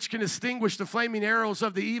 which can extinguish the flaming arrows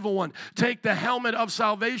of the evil one. Take the helmet of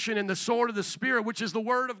salvation and the sword of the Spirit, which is the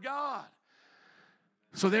word of God.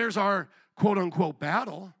 So there's our quote-unquote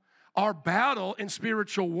battle. Our battle in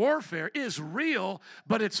spiritual warfare is real,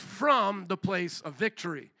 but it's from the place of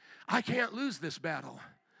victory. I can't lose this battle.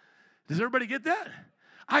 Does everybody get that?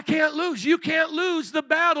 I can't lose. You can't lose the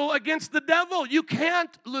battle against the devil. You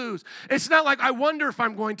can't lose. It's not like I wonder if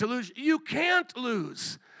I'm going to lose. You can't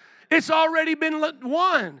lose. It's already been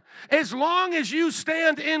won. As long as you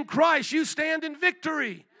stand in Christ, you stand in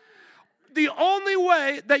victory. The only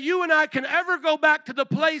way that you and I can ever go back to the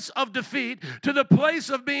place of defeat, to the place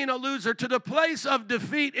of being a loser, to the place of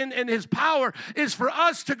defeat in his power is for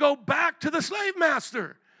us to go back to the slave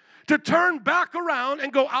master, to turn back around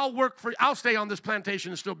and go, I'll stay on this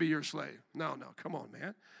plantation and still be your slave. No, come on,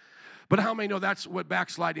 man. But how many know that's what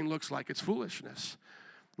backsliding looks like? It's foolishness.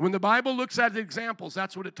 When the Bible looks at examples,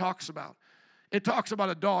 that's what it talks about. It talks about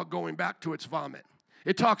a dog going back to its vomit.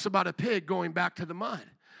 It talks about a pig going back to the mud.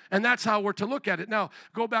 And that's how we're to look at it. Now,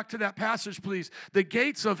 go back to that passage, please. The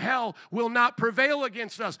gates of hell will not prevail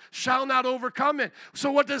against us, shall not overcome it.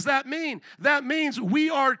 So what does that mean? That means we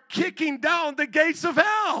are kicking down the gates of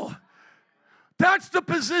hell. That's the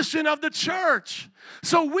position of the church.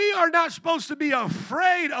 So we are not supposed to be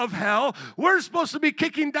afraid of hell. We're supposed to be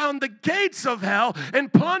kicking down the gates of hell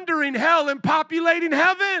and plundering hell and populating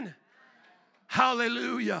heaven.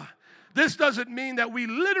 Hallelujah. This doesn't mean that we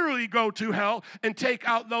literally go to hell and take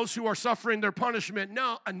out those who are suffering their punishment.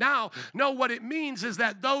 No, what it means is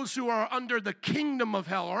that those who are under the kingdom of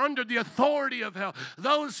hell or under the authority of hell,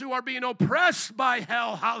 those who are being oppressed by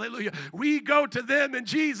hell, hallelujah, we go to them in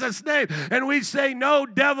Jesus' name and we say, no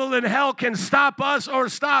devil in hell can stop us or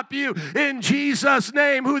stop you in Jesus'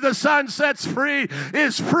 name. Who the Son sets free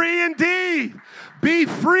is free indeed. Be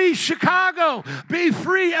free, Chicago. Be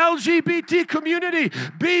free, LGBT community.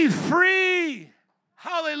 Be free.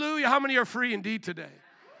 Hallelujah. How many are free indeed today?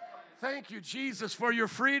 Thank you, Jesus, for your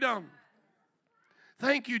freedom.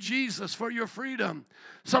 Thank you, Jesus, for your freedom.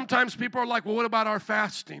 Sometimes people are like, well, what about our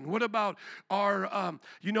fasting? What about our,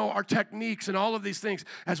 our techniques and all of these things?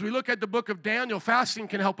 As we look at the book of Daniel, fasting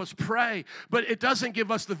can help us pray, but it doesn't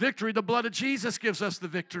give us the victory. The blood of Jesus gives us the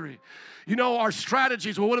victory. Our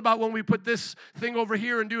strategies, well, what about when we put this thing over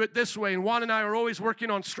here and do it this way? And Juan and I are always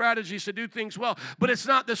working on strategies to do things well, but it's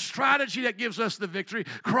not the strategy that gives us the victory.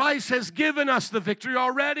 Christ has given us the victory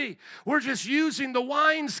already. We're just using the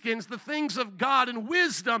wineskins, the things of God and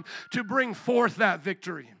wisdom to bring forth that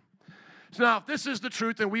victory. So now, if this is the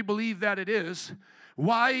truth, and we believe that it is,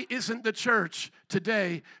 why isn't the church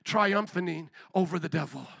today triumphing over the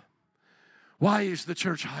devil? Why is the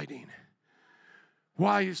church hiding?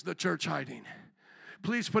 Why is the church hiding?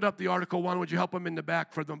 Please put up the article one. Would you help them in the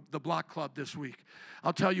back for the block club this week?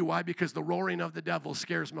 I'll tell you why, because the roaring of the devil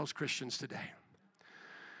scares most Christians today.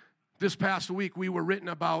 This past week, we were written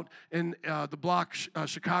about in the Block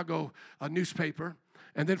Chicago newspaper.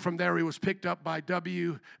 And then from there, he was picked up by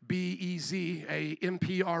WBEZ, a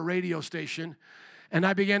NPR radio station. And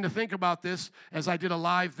I began to think about this as I did a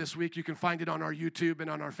live this week. You can find it on our YouTube and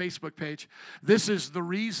on our Facebook page. This is the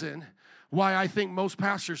reason why I think most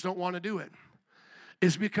pastors don't want to do it.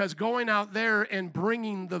 Is because going out there and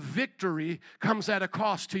bringing the victory comes at a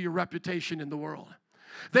cost to your reputation in the world.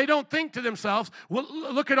 They don't think to themselves, well,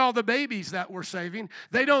 look at all the babies that we're saving.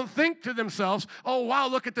 They don't think to themselves, oh, wow,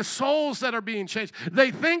 look at the souls that are being changed.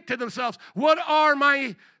 They think to themselves, what are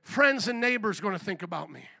my friends and neighbors going to think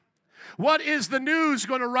about me? What is the news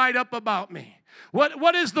going to write up about me?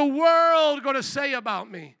 What is the world going to say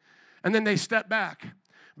about me? And then they step back.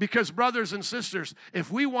 Because brothers and sisters,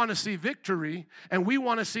 if we want to see victory and we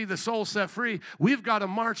want to see the soul set free, we've got to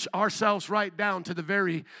march ourselves right down to the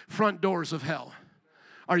very front doors of hell.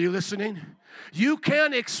 Are you listening? You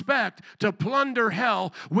can't expect to plunder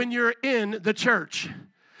hell when you're in the church.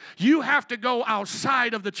 You have to go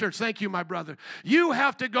outside of the church. Thank you, my brother. You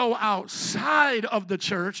have to go outside of the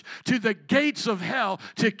church to the gates of hell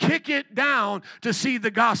to kick it down to see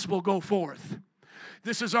the gospel go forth.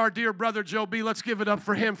 This is our dear brother, Joe B. Let's give it up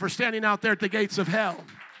for him for standing out there at the gates of hell.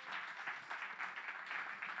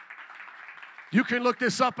 You can look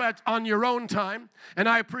this up on your own time, and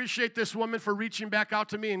I appreciate this woman for reaching back out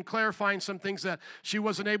to me and clarifying some things that she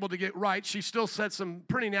wasn't able to get right. She still said some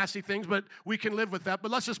pretty nasty things, but we can live with that. But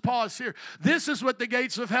let's just pause here. This is what the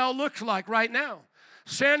gates of hell looks like right now.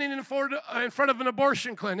 Standing in front of an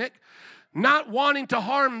abortion clinic, not wanting to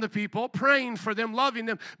harm the people, praying for them, loving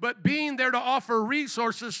them, but being there to offer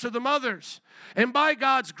resources to the mothers. And by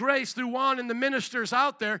God's grace, through Juan and the ministers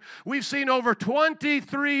out there, we've seen over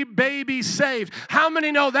 23 babies saved. How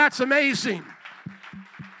many know that's amazing?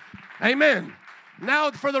 Amen.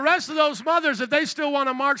 Now, for the rest of those mothers, if they still want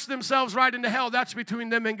to march themselves right into hell, that's between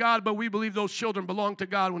them and God, but we believe those children belong to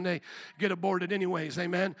God when they get aborted anyways,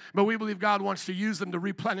 amen? But we believe God wants to use them to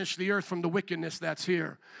replenish the earth from the wickedness that's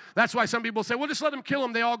here. That's why some people say, well, just let them kill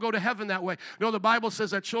them. They all go to heaven that way. No, the Bible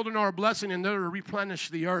says that children are a blessing and they're to replenish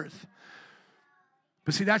the earth.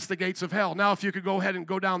 But see, that's the gates of hell. Now, if you could go ahead and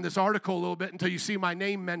go down this article a little bit until you see my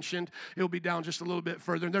name mentioned, it'll be down just a little bit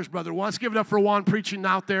further. And there's Brother Juan. Let's give it up for Juan preaching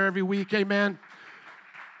out there every week, amen?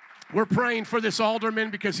 We're praying for this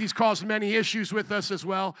alderman because he's caused many issues with us as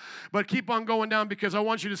well. But keep on going down because I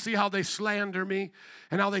want you to see how they slander me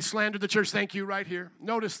and how they slander the church. Thank you, right here.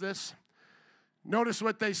 Notice this. Notice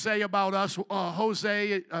what they say about us.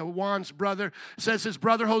 Jose, Juan's brother, says his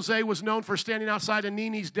brother Jose was known for standing outside of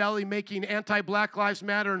Nini's Deli making anti-Black Lives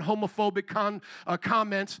Matter and homophobic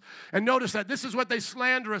comments. And notice that this is what they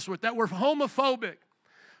slander us with, that we're homophobic.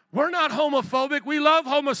 We're not homophobic. We love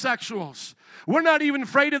homosexuals. We're not even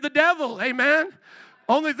afraid of the devil. Amen?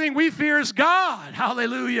 Only thing we fear is God.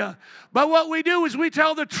 Hallelujah. But what we do is we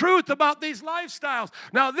tell the truth about these lifestyles.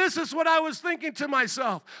 Now, this is what I was thinking to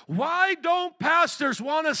myself. Why don't pastors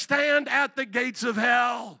want to stand at the gates of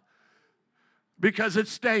hell? Because it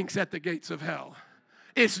stinks at the gates of hell.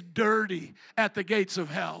 It's dirty at the gates of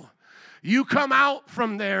hell. You come out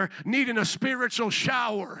from there needing a spiritual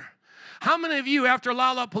shower. How many of you, after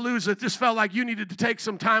Lollapalooza, just felt like you needed to take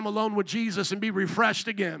some time alone with Jesus and be refreshed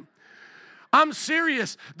again? I'm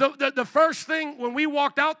serious. The first thing when we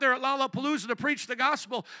walked out there at Lollapalooza to preach the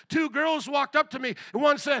gospel, 2 girls walked up to me, and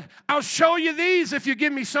one said, "I'll show you these if you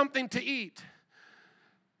give me something to eat."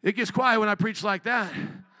 It gets quiet when I preach like that.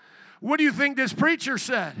 What do you think this preacher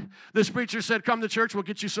said? This preacher said, "Come to church, we'll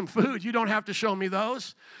get you some food. You don't have to show me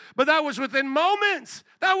those." But that was within moments.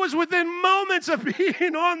 That was within moments of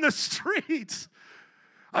being on the streets.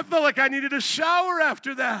 I felt like I needed a shower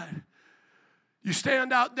after that. You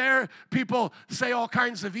stand out there, people say all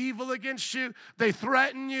kinds of evil against you. They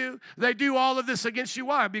threaten you. They do all of this against you.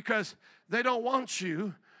 Why? Because they don't want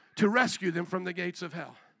you to rescue them from the gates of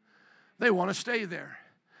hell. They want to stay there.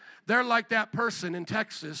 They're like that person in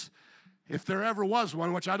Texas, if there ever was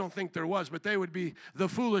one, which I don't think there was, but they would be the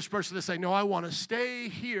foolish person to say, "No, I want to stay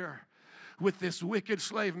here with this wicked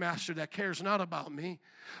slave master that cares not about me,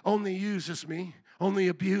 only uses me, only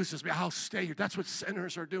abuses me. I'll stay here." That's what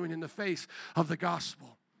sinners are doing in the face of the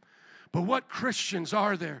gospel. But what Christians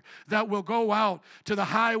are there that will go out to the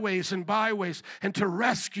highways and byways and to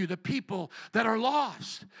rescue the people that are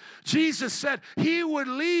lost? Jesus said he would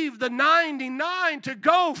leave the 99 to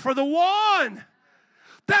go for the one.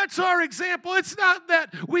 That's our example. It's not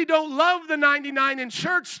that we don't love the 99 in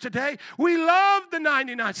church today. We love the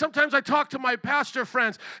 99. Sometimes I talk to my pastor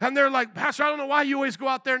friends, and they're like, "Pastor, I don't know why you always go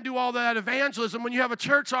out there and do all that evangelism when you have a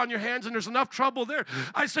church on your hands and there's enough trouble there."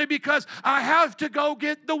 I say, because I have to go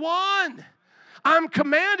get the one. I'm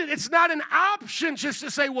commanded. It's not an option just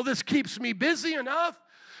to say, "Well, this keeps me busy enough."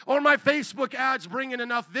 Or my Facebook ads bring in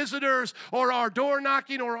enough visitors, or our door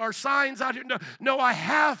knocking, or our signs out here. No, I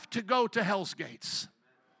have to go to Hell's Gates.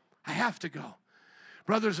 I have to go.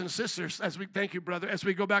 Brothers and sisters, thank you, brother, as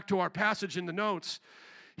we go back to our passage in the notes,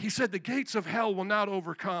 he said the gates of hell will not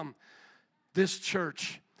overcome this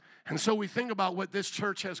church. And so we think about what this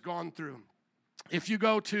church has gone through. If you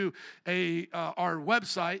go to our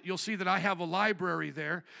website, you'll see that I have a library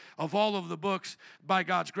there of all of the books, by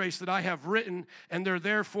God's grace, that I have written, and they're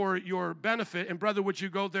there for your benefit. And brother, would you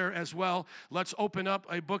go there as well? Let's open up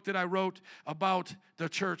a book that I wrote about the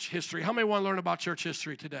church history. How many want to learn about church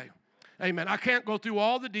history today? Amen. I can't go through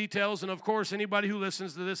all the details, and of course, anybody who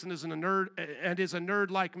listens to this and is a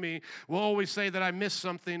nerd like me will always say that I missed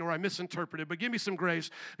something or I misinterpreted. But give me some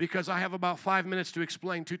grace, because I have about 5 minutes to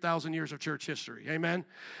explain 2,000 years of church history. Amen.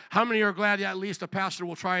 How many are glad that at least a pastor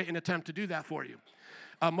will try and attempt to do that for you?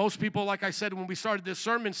 Most people, like I said when we started this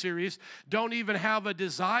sermon series, don't even have a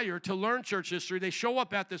desire to learn church history. They show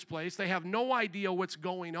up at this place. They have no idea what's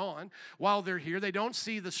going on while they're here. They don't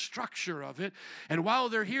see the structure of it. And while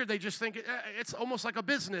they're here, they just think it's almost like a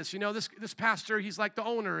business. You know, this pastor, he's like the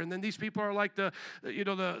owner, and then these people are like the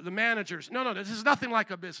managers. No, this is nothing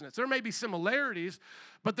like a business. There may be similarities,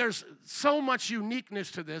 but there's so much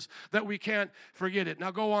uniqueness to this that we can't forget it.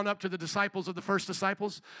 Now go on up to the disciples of the first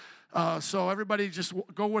disciples. So everybody just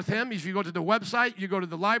go with him. If you go to the website, you go to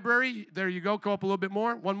the library. There you go. Go up a little bit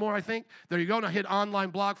more. One more, I think. There you go. Now hit online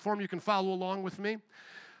blog form. You can follow along with me.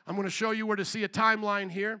 I'm going to show you where to see a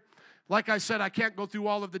timeline here. Like I said, I can't go through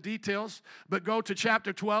all of the details, but go to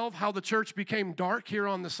chapter 12, how the church became dark here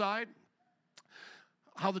on the side.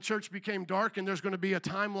 How the church became dark, and there's going to be a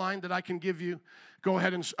timeline that I can give you. Go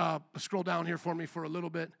ahead and scroll down here for me for a little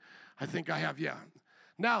bit. I think I have, yeah.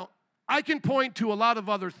 Now, I can point to a lot of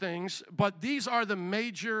other things, but these are the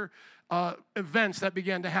major events that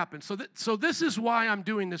began to happen. So this is why I'm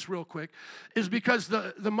doing this real quick, is because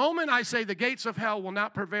the moment I say the gates of hell will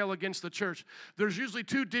not prevail against the church, there's usually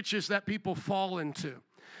 2 ditches that people fall into.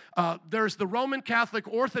 There's the Roman Catholic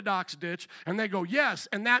Orthodox ditch, and they go, yes,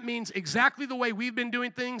 and that means exactly the way we've been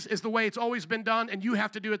doing things is the way it's always been done, and you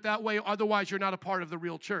have to do it that way, otherwise you're not a part of the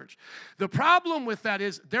real church. The problem with that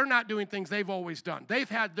is they're not doing things they've always done. They've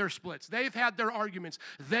had their splits. They've had their arguments.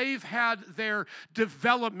 They've had their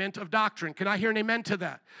development of doctrine. Can I hear an amen to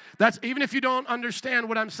that? That's even if you don't understand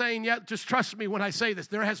what I'm saying yet, just trust me when I say this.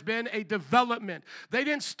 There has been a development. They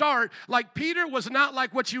didn't start, like Peter was not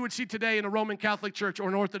like what you would see today in a Roman Catholic church or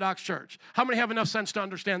an Orthodox church. How many have enough sense to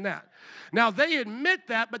understand that? Now, they admit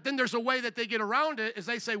that, but then there's a way that they get around it is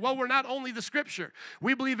they say, well, we're not only the Scripture.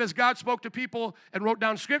 We believe as God spoke to people and wrote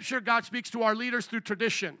down Scripture, God speaks to our leaders through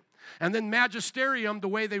tradition. And then magisterium, the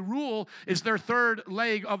way they rule, is their third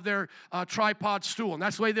leg of their tripod stool. And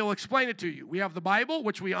that's the way they'll explain it to you. We have the Bible,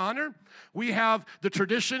 which we honor. We have the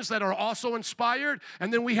traditions that are also inspired.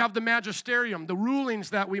 And then we have the magisterium, the rulings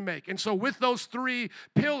that we make. And so with those three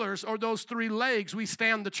pillars or those three legs, we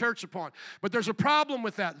stand the church upon. But there's a problem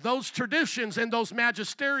with that. Those traditions and those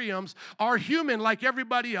magisteriums are human like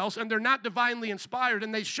everybody else, and they're not divinely inspired.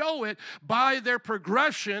 And they show it by their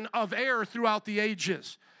progression of error throughout the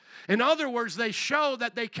ages. In other words, they show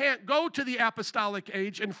that they can't go to the apostolic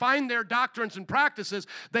age and find their doctrines and practices.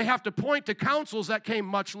 They have to point to councils that came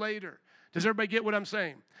much later. Does everybody get what I'm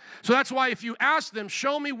saying? So that's why if you ask them,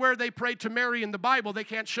 show me where they prayed to Mary in the Bible, they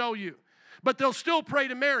can't show you. But they'll still pray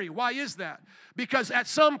to Mary. Why is that? Because at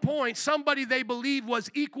some point, somebody they believe was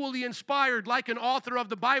equally inspired, like an author of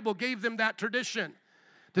the Bible, gave them that tradition.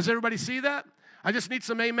 Does everybody see that? I just need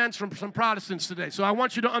some amens from some Protestants today. So I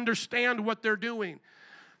want you to understand what they're doing.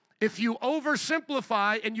 If you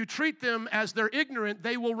oversimplify and you treat them as they're ignorant,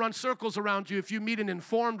 they will run circles around you if you meet an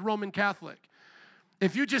informed Roman Catholic.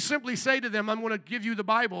 If you just simply say to them, I'm going to give you the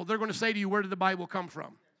Bible, they're going to say to you, where did the Bible come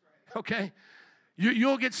from? Okay?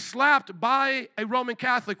 You'll get slapped by a Roman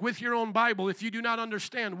Catholic with your own Bible if you do not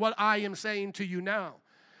understand what I am saying to you now.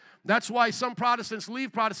 That's why some Protestants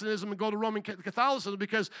leave Protestantism and go to Roman Catholicism,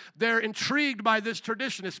 because they're intrigued by this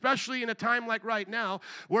tradition, especially in a time like right now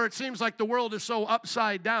where it seems like the world is so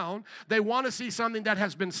upside down. They want to see something that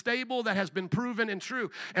has been stable, that has been proven and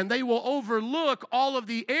true. And they will overlook all of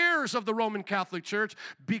the errors of the Roman Catholic Church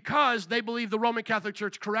because they believe the Roman Catholic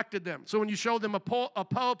Church corrected them. So when you show them a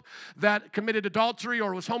pope that committed adultery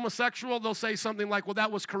or was homosexual, they'll say something like, well,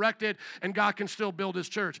 that was corrected and God can still build his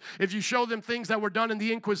church. If you show them things that were done in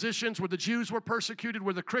the Inquisition, where the Jews were persecuted,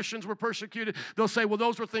 where the Christians were persecuted, they'll say, well,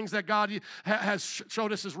 those were things that God has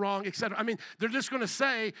showed us is wrong, etc. I mean, they're just going to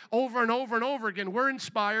say over and over and over again, we're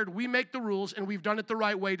inspired, we make the rules, and we've done it the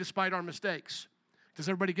right way despite our mistakes. Does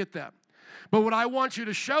everybody get that? But what I want you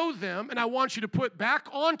to show them, and I want you to put back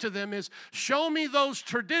onto them, is show me those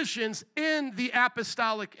traditions in the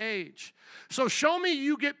apostolic age. So show me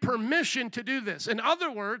you get permission to do this. In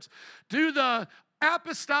other words, do the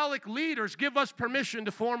apostolic leaders give us permission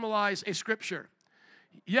to formalize a scripture?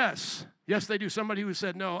 Yes. Yes, they do. Somebody who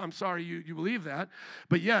said, no, I'm sorry you believe that.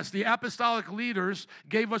 But yes, the apostolic leaders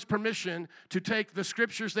gave us permission to take the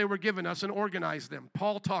scriptures they were given us and organize them.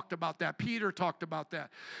 Paul talked about that. Peter talked about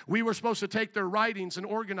that. We were supposed to take their writings and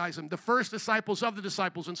organize them, the first disciples of the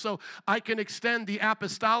disciples. And so I can extend the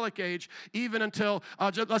apostolic age even until,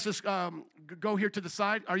 let's just go here to the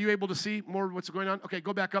side. Are you able to see more of what's going on? Okay,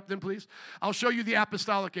 go back up then, please. I'll show you the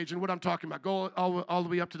apostolic age and what I'm talking about. Go all the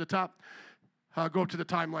way up to the top. Go to the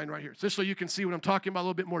timeline right here, just so you can see what I'm talking about, a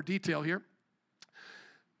little bit more detail here.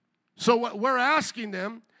 So what we're asking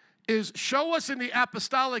them is, show us in the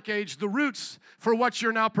apostolic age the roots for what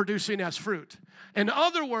you're now producing as fruit. In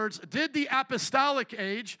other words, did the apostolic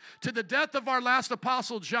age, to the death of our last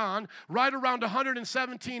apostle John, right around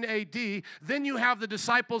 117 AD, then you have the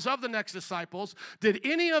disciples of the next disciples. Did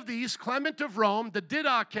any of these, Clement of Rome, the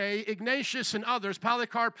Didache, Ignatius and others,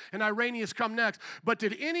 Polycarp and Irenaeus come next, but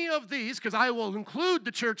did any of these, because I will include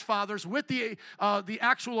the church fathers with the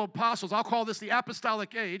actual apostles, I'll call this the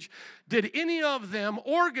apostolic age, did any of them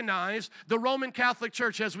organize the Roman Catholic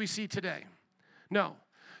Church as we see today? No.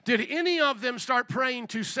 Did any of them start praying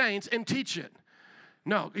to saints and teach it?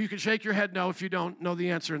 No. You can shake your head no if you don't know the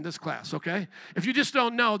answer in this class, okay? If you just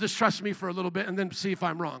don't know, just trust me for a little bit and then see if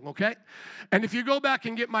I'm wrong, okay? And if you go back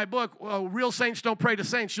and get my book, Real Saints Don't Pray to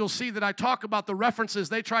Saints, you'll see that I talk about the references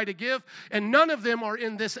they try to give, and none of them are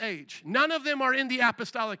in this age. None of them are in the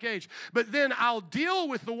apostolic age. But then I'll deal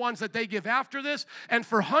with the ones that they give after this, and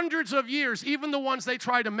for hundreds of years, even the ones they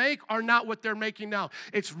try to make are not what they're making now.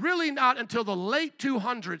 It's really not until the late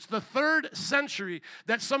 200s, the 3rd century,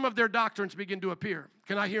 that some of their doctrines begin to appear.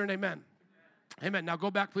 Can I hear an amen? Amen. Now go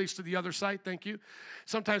back, please, to the other side. Thank you.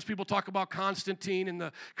 Sometimes people talk about Constantine and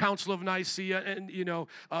the Council of Nicaea and,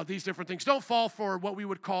 these different things. Don't fall for what we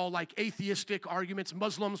would call like atheistic arguments.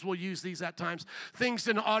 Muslims will use these at times. Things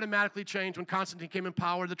didn't automatically change when Constantine came in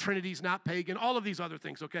power. The Trinity's not pagan. All of these other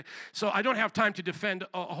things, okay? So I don't have time to defend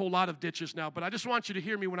a whole lot of ditches now, but I just want you to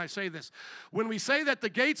hear me when I say this. When we say that the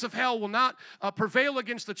gates of hell will not prevail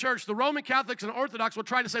against the church, the Roman Catholics and Orthodox will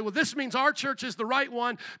try to say, well, this means our church is the right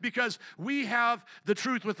one because we have have the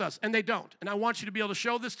truth with us, and they don't. And I want you to be able to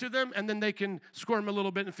show this to them, and then they can squirm a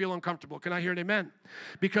little bit and feel uncomfortable. Can I hear an amen?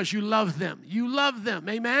 Because you love them. You love them,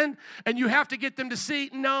 amen? And you have to get them to see,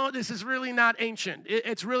 no, this is really not ancient.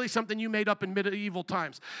 It's really something you made up in medieval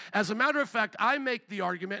times. As a matter of fact, I make the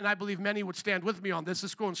argument, and I believe many would stand with me on this.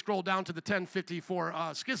 Let's go and scroll down to the 1054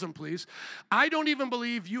 schism, please. I don't even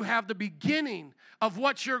believe you have the beginning of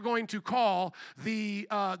what you're going to call the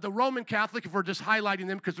Roman Catholic, if we're just highlighting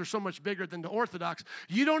them because they're so much bigger than the Orthodox.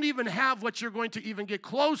 You don't even have what you're going to even get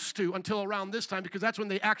close to until around this time, because that's when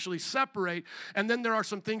they actually separate, and then there are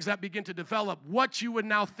some things that begin to develop what you would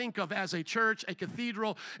now think of as a church, a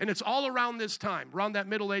cathedral, and it's all around this time, around that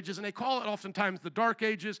Middle Ages, and they call it oftentimes the Dark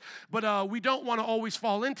Ages, but we don't want to always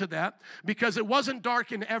fall into that because it wasn't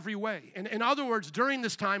dark in every way. And in other words, during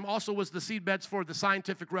this time also was the seedbeds for the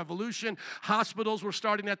scientific revolution. Hospitals were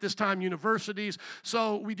starting at this time, universities.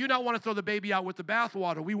 So we do not want to throw the baby out with the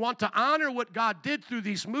bathwater. We want to honor what God did through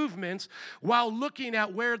these movements while looking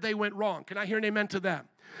at where they went wrong. Can I hear an amen to that?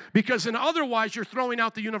 Because otherwise, you're throwing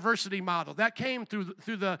out the university model. That came through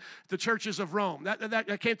the churches of Rome.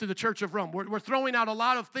 That came through the Church of Rome. We're throwing out a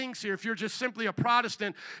lot of things here if you're just simply a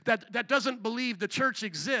Protestant that doesn't believe the church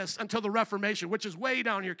exists until the Reformation, which is way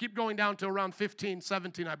down here. Keep going down to around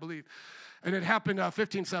 1517, I believe. And it happened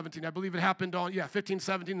 1517. I believe it happened on,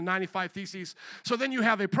 1517, the 95 Theses. So then you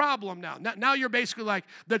have a problem now. Now you're basically like,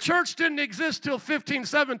 the church didn't exist till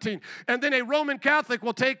 1517. And then a Roman Catholic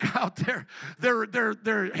will take out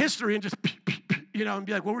their history and just, and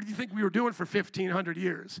be like, well, what do you think we were doing for 1,500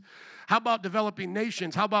 years? How about developing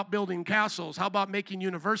nations? How about building castles? How about making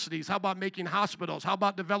universities? How about making hospitals? How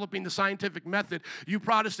about developing the scientific method? You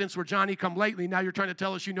Protestants were Johnny-come-lately. Now you're trying to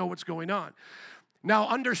tell us you know what's going on. Now,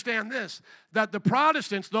 understand this, that the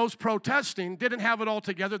Protestants, those protesting, didn't have it all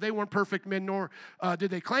together. They weren't perfect men, nor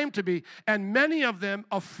did they claim to be. And many of them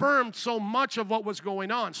affirmed so much of what was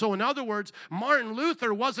going on. So, in other words, Martin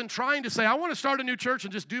Luther wasn't trying to say, I want to start a new church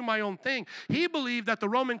and just do my own thing. He believed that the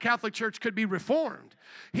Roman Catholic Church could be reformed.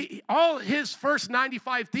 All his first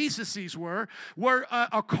 95 theses were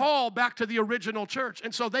a call back to the original church.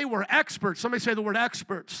 And so they were experts. Somebody say the word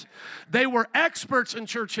experts. They were experts in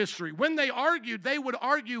church history. When they argued, they would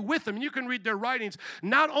argue with them. And you can read their writings,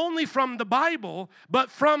 not only from the Bible,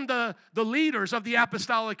 but from the leaders of the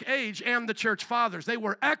apostolic age and the church fathers. They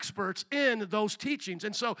were experts in those teachings.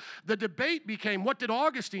 And so the debate became, what did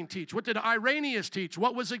Augustine teach? What did Irenaeus teach?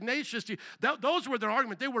 What was Ignatius teach? Those were their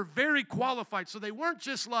argument. They were very qualified. So they weren't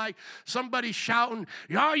just like somebody shouting,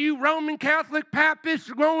 "Are you Roman Catholic Papists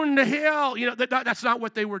going to hell?" That's not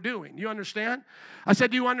what they were doing. You understand? I said,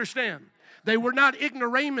 do you understand? They were not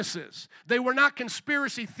ignoramuses. They were not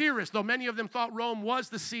conspiracy theorists, though many of them thought Rome was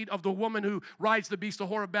the seat of the woman who rides the beast, the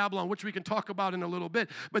whore of Babylon, which we can talk about in a little bit.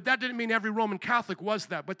 But that didn't mean every Roman Catholic was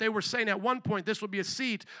that. But they were saying at one point this would be a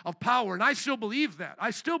seat of power, and I still believe that. I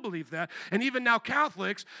still believe that. And even now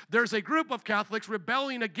Catholics, there's a group of Catholics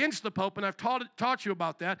rebelling against the Pope, and I've taught you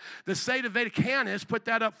about that. The Sede Vaticanus, put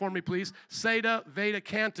that up for me, please. Sede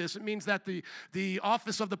Vaticanus. It means that the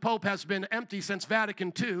office of the Pope has been empty since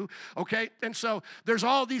Vatican II, okay? And so there's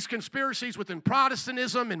all these conspiracies within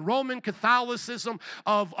Protestantism and Roman Catholicism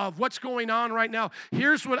of what's going on right now.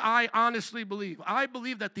 Here's what I honestly believe. I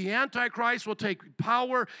believe that the Antichrist will take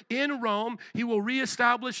power in Rome. He will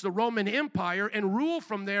reestablish the Roman Empire and rule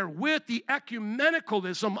from there with the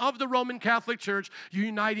ecumenicalism of the Roman Catholic Church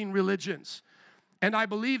uniting religions. And I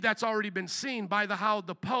believe that's already been seen by how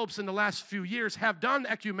the popes in the last few years have done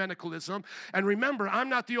ecumenicalism. And remember, I'm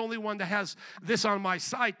not the only one that has this on my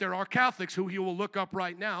site. There are Catholics who you will look up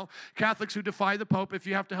right now, Catholics who defy the Pope. If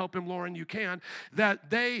you have to help him, Lauren, you can.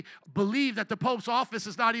 That they believe that the Pope's office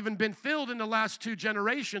has not even been filled in the last 2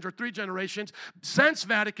 generations or 3 generations since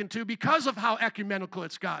Vatican II because of how ecumenical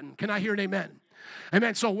it's gotten. Can I hear an amen?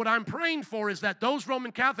 Amen. So what I'm praying for is that those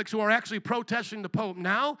Roman Catholics who are actually protesting the Pope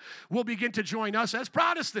now will begin to join us as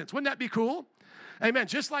Protestants. Wouldn't that be cool? Amen.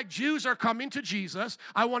 Just like Jews are coming to Jesus,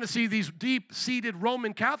 I want to see these deep-seated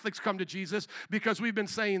Roman Catholics come to Jesus because we've been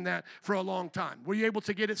saying that for a long time. Were you able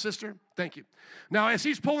to get it, sister? Thank you. Now, as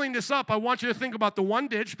he's pulling this up, I want you to think about the one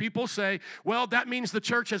ditch. People say, well, that means the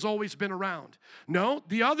church has always been around. No,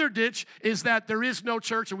 the other ditch is that there is no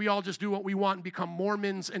church and we all just do what we want and become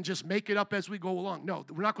Mormons and just make it up as we go along. No,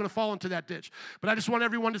 we're not going to fall into that ditch. But I just want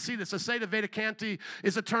everyone to see this. The Sede Vaticanus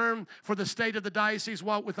is a term for the state of the diocese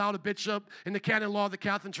without a bishop. In the canon law of the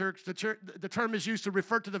Catholic Church, the term is used to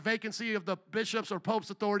refer to the vacancy of the bishop's or pope's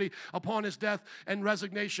authority upon his death and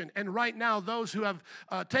resignation. And right now, those who have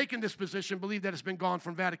taken this position believe that it's been gone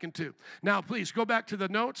from Vatican II. Now, please go back to the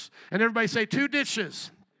notes and everybody say 2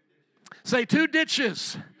 ditches. Say 2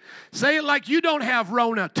 ditches. Say it like you don't have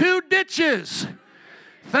Rona. 2 ditches.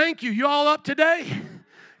 Thank you. You all up today?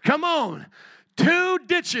 Come on. 2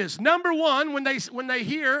 ditches. Number one,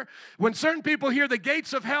 when certain people hear the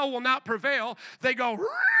gates of hell will not prevail, they go,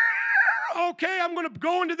 okay, I'm going to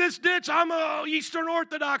go into this ditch. I'm Eastern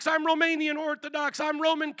Orthodox. I'm Romanian Orthodox. I'm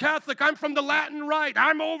Roman Catholic. I'm from the Latin Rite.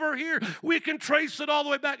 I'm over here. We can trace it all the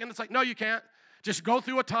way back. And it's like, no, you can't. Just go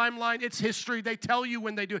through a timeline. It's history. They tell you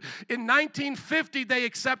when they do it. In 1950, they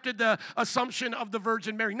accepted the assumption of the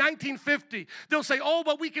Virgin Mary. 1950. They'll say, oh,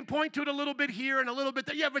 but we can point to it a little bit here and a little bit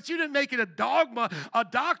there. Yeah, but you didn't make it a dogma, a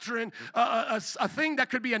doctrine, a thing that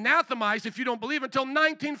could be anathemized if you don't believe until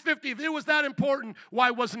 1950. If it was that important, why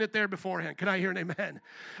wasn't it there beforehand? Can I hear an amen?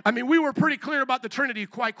 I mean, we were pretty clear about the Trinity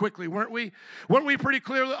quite quickly, weren't we? Weren't we pretty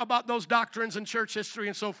clear about those doctrines and church history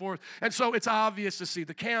and so forth? And so it's obvious to see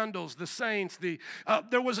the candles, the saints,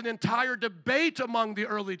 there was an entire debate among the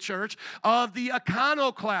early church of the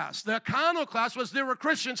iconoclast. The iconoclast was there were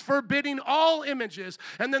Christians forbidding all images,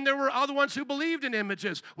 and then there were other ones who believed in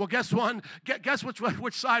images. Well, guess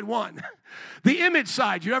which side won? The image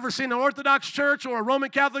side. You ever seen an Orthodox church or a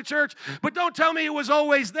Roman Catholic church? But don't tell me it was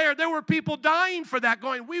always there. There were people dying for that,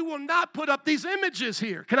 going, we will not put up these images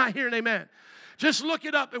here. Can I hear an amen? Just look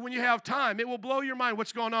it up, and when you have time, it will blow your mind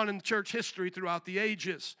what's going on in church history throughout the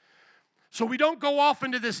ages. So we don't go off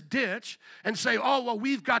into this ditch and say, oh, well,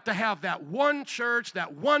 we've got to have that one church,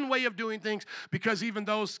 that one way of doing things, because even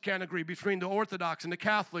those can't agree between the Orthodox and the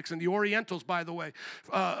Catholics and the Orientals, by the way.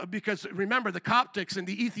 Because remember, the Coptics and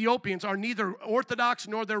the Ethiopians are neither Orthodox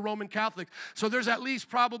nor they're Roman Catholic. So there's at least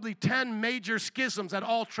probably 10 major schisms that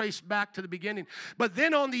all trace back to the beginning. But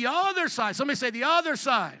then on the other side, somebody say the other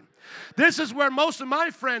side. This is where most of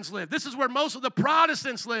my friends live. This is where most of the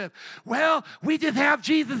Protestants live. Well, we just have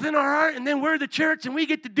Jesus in our heart, and then we're the church, and we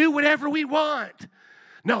get to do whatever we want.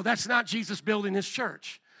 No, that's not Jesus building his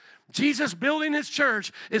church. Jesus building his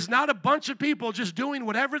church is not a bunch of people just doing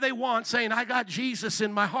whatever they want, saying, I got Jesus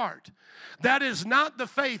in my heart. That is not the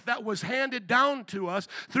faith that was handed down to us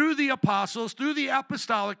through the apostles, through the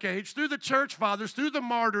apostolic age, through the church fathers, through the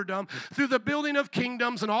martyrdom, through the building of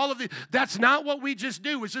kingdoms and all of the. That's not what we just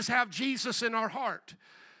do, is just have Jesus in our heart.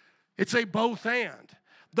 It's a both and.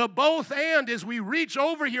 The both and is we reach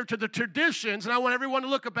over here to the traditions, and I want everyone to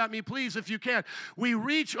look up at me, please, if you can. We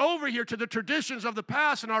reach over here to the traditions of the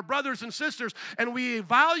past and our brothers and sisters, and we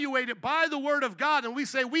evaluate it by the Word of God, and we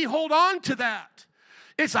say we hold on to that.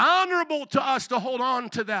 It's honorable to us to hold on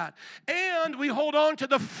to that. And we hold on to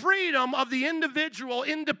the freedom of the individual,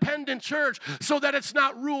 independent church so that it's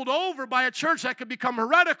not ruled over by a church that could become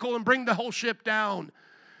heretical and bring the whole ship down.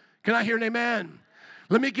 Can I hear an amen?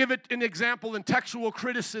 Let me give it an example in textual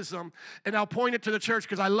criticism, and I'll point it to the church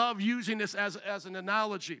because I love using this as an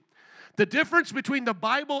analogy. The difference between the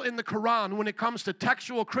Bible and the Quran when it comes to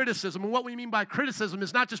textual criticism, and what we mean by criticism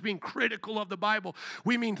is not just being critical of the Bible.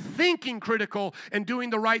 We mean thinking critical and doing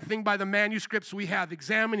the right thing by the manuscripts we have,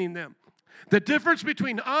 examining them. The difference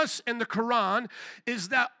between us and the Quran is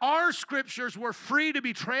that our scriptures were free to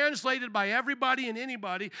be translated by everybody and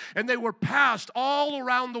anybody, and they were passed all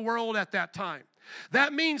around the world at that time.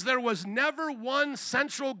 That means there was never one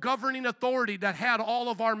central governing authority that had all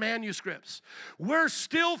of our manuscripts. We're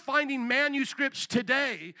still finding manuscripts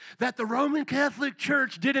today that the Roman Catholic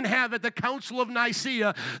Church didn't have at the Council of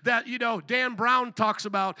Nicaea that, Dan Brown talks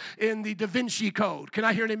about in the Da Vinci Code. Can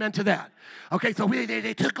I hear an amen to that? Okay, so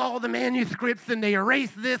they took all the manuscripts and they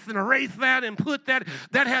erased this and erased that and put that.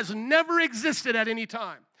 That has never existed at any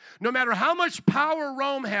time. No matter how much power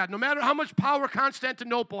Rome had, no matter how much power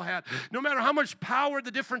Constantinople had, no matter how much power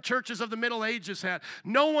the different churches of the Middle Ages had,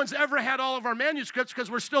 no one's ever had all of our manuscripts because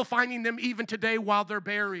we're still finding them even today while they're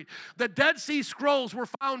buried. The Dead Sea Scrolls were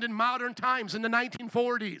found in modern times in the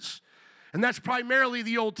 1940s, and that's primarily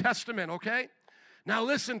the Old Testament, okay? Now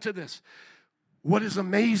listen to this. What is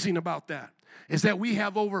amazing about that is that we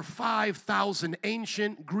have over 5,000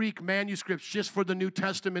 ancient Greek manuscripts just for the New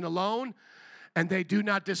Testament alone, and they do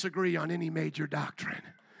not disagree on any major doctrine.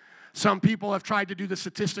 Some people have tried to do the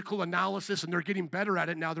statistical analysis, and they're getting better at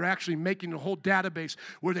it now. They're actually making a whole database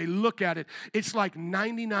where they look at it. It's like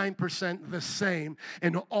 99% the same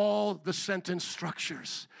in all the sentence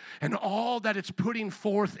structures and all that it's putting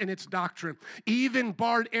forth in its doctrine. Even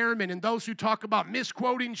Bart Ehrman and those who talk about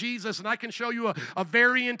misquoting Jesus, and I can show you a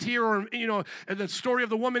variant here, or the story of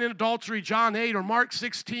the woman in adultery, John 8, or Mark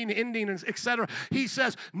 16 ending, etc. He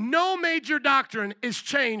says, no major doctrine is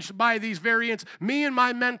changed by these variants. Me and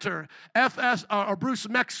my mentor, Bruce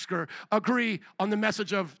Metzger, agree on the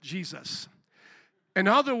message of Jesus. In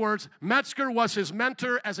other words, Metzger was his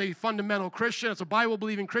mentor as a fundamental Christian, as a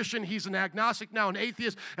Bible-believing Christian. He's an agnostic, now an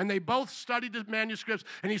atheist, and they both studied the manuscripts.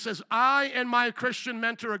 And he says, I and my Christian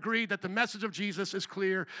mentor agreed that the message of Jesus is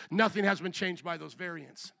clear. Nothing has been changed by those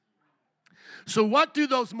variants. So what do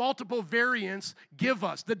those multiple variants give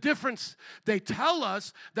us? The difference, they tell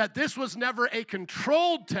us that this was never a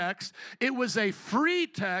controlled text. It was a free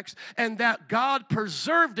text, and that God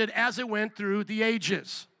preserved it as it went through the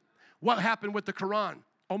ages. What happened with the Quran?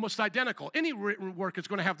 Almost identical. Any written work is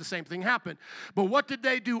going to have the same thing happen. But what did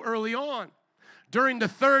they do early on? During the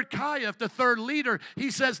third Caliph, the third leader, he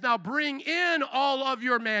says, now bring in all of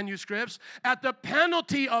your manuscripts at the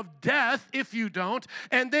penalty of death if you don't.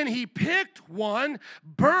 And then he picked one,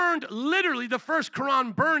 burned, literally the first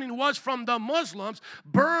Quran burning was from the Muslims,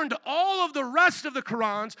 burned all of the rest of the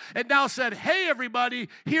Qurans, and now said, hey everybody,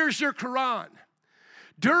 here's your Quran.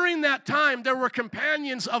 During that time, there were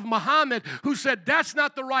companions of Muhammad who said, that's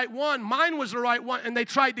not the right one, mine was the right one, and they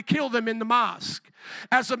tried to kill them in the mosque.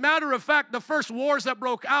 As a matter of fact, the first wars that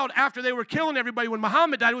broke out after they were killing everybody when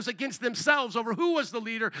Muhammad died was against themselves over who was the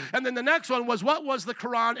leader, and then the next one was what was the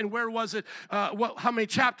Quran and where was it, how many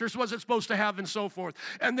chapters was it supposed to have, and so forth.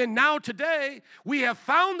 And then now today, we have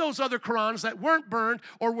found those other Qurans that weren't burned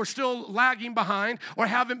or were still lagging behind or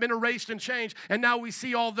haven't been erased and changed, and now we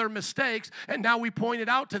see all their mistakes, and now we pointed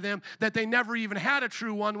out to them that they never even had a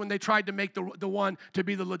true one when they tried to make the one to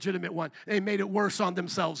be the legitimate one. They made it worse on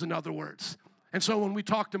themselves, in other words. And so when we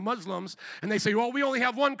talk to Muslims and they say, well, we only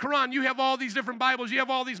have one Quran, you have all these different Bibles, you have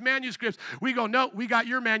all these manuscripts, we go, no, we got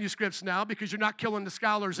your manuscripts now because you're not killing the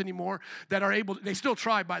scholars anymore that are able to, they still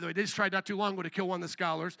try, by the way, they just tried not too long ago to kill one of the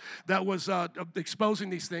scholars that was exposing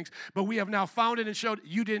these things, but we have now found it and showed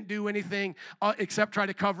you didn't do anything except try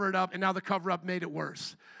to cover it up, and now the cover-up made it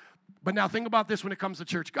worse. But now think about this when it comes to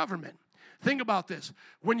church government. Think about this.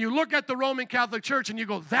 When you look at the Roman Catholic Church and you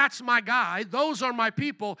go, that's my guy, those are my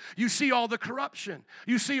people, you see all the corruption.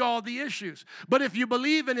 You see all the issues. But if you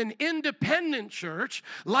believe in an independent church,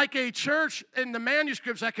 like a church in the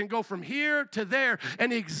manuscripts that can go from here to there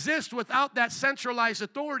and exist without that centralized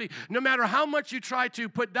authority, no matter how much you try to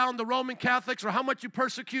put down the Roman Catholics or how much you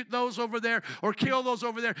persecute those over there or kill those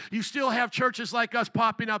over there, you still have churches like us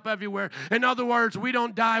popping up everywhere. In other words, we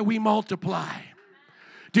don't die, we multiply.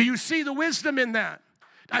 Do you see the wisdom in that?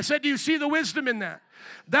 I said, do you see the wisdom in that?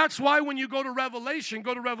 That's why when you go to Revelation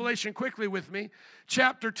quickly with me,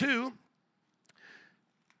 chapter 2.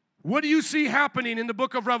 What do you see happening in the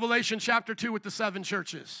book of Revelation, chapter 2, with the 7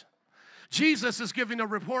 churches? Jesus is giving a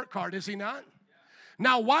report card, is he not?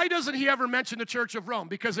 Now, why doesn't he ever mention the Church of Rome?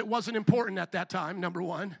 Because it wasn't important at that time, number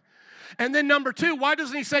one. And then number 2, why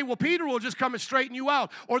doesn't he say, well, Peter will just come and straighten you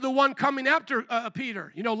out? Or the one coming after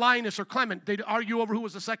Peter, Linus or Clement. They argue over who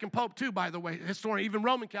was the second pope too, by the way. Historian, even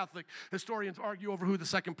Roman Catholic historians argue over who the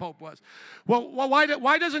second pope was. Well,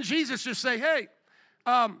 why doesn't Jesus just say, hey,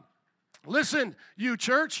 listen, you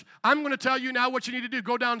church, I'm going to tell you now what you need to do.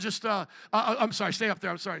 Go down just, I'm sorry, stay up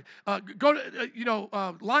there, I'm sorry. Go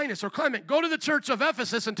to, Linus or Clement, go to the church of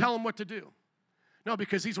Ephesus and tell them what to do. No,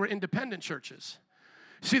 because these were independent churches.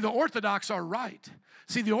 See, the Orthodox are right.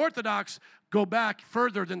 See, the Orthodox go back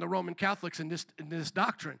further than the Roman Catholics in this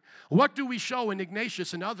doctrine. What do we show in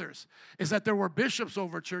Ignatius and others is that there were bishops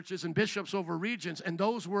over churches and bishops over regions, and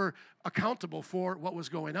those were accountable for what was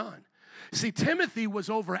going on. See, Timothy was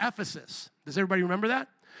over Ephesus. Does everybody remember that?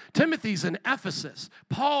 Timothy's in Ephesus.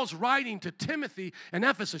 Paul's writing to Timothy in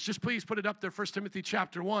Ephesus. Just please put it up there, 1 Timothy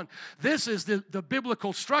chapter 1. This is the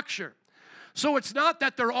biblical structure. So it's not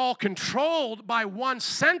that they're all controlled by one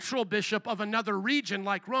central bishop of another region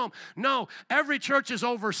like Rome. No, every church is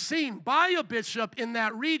overseen by a bishop in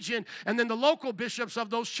that region and then the local bishops of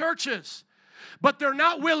those churches. But they're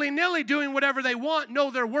not willy-nilly doing whatever they want.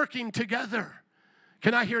 No, they're working together.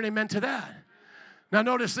 Can I hear an amen to that? Now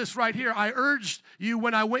notice this right here. I urged you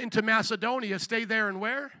when I went into Macedonia, stay there and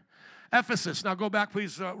where? Ephesus. Now go back,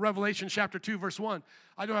 please, Revelation chapter 2, verse 1.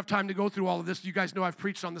 I don't have time to go through all of this. You guys know I've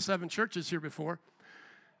preached on the 7 churches here before.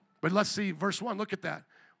 But let's see, verse 1, look at that.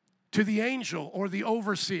 To the angel or the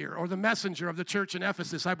overseer or the messenger of the church in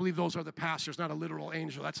Ephesus, I believe those are the pastors, not a literal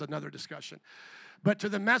angel. That's another discussion. But to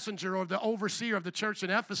the messenger or the overseer of the church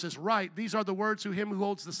in Ephesus, write, these are the words to him who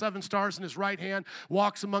holds the 7 stars in his right hand,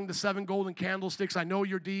 walks among the 7 golden candlesticks. I know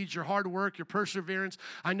your deeds, your hard work, your perseverance.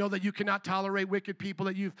 I know that you cannot tolerate wicked people,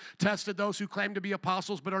 that you've tested those who claim to be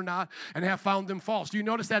apostles but are not and have found them false. Do you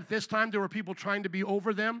notice that at this time there were people trying to be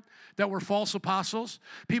over them that were false apostles?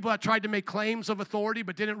 People that tried to make claims of authority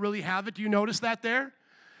but didn't really have it. Do you notice that there?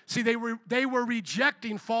 See, they were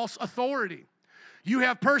rejecting false authority. You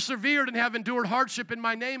have persevered and have endured hardship in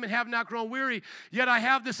my name and have not grown weary. Yet I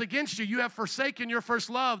have this against you. You have forsaken your first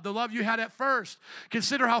love, the love you had at first.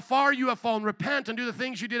 Consider how far you have fallen. Repent and do the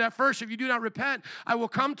things you did at first. If you do not repent, I will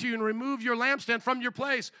come to you and remove your lampstand from your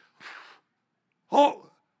place. Oh,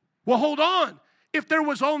 well, hold on. If there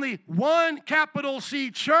was only one capital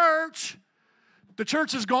C church, the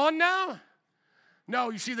church is gone now? No,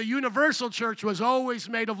 you see, the universal church was always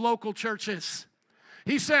made of local churches.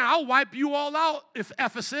 He's saying, I'll wipe you all out,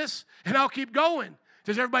 Ephesus, and I'll keep going.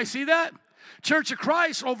 Does everybody see that? Church of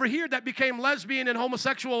Christ over here that became lesbian and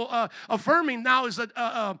homosexual affirming now is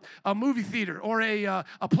a movie theater or a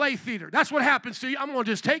play theater. That's what happens to you. I'm going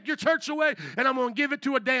to just take your church away and I'm going to give it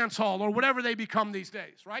to a dance hall or whatever they become these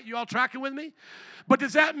days, right? You all tracking with me? But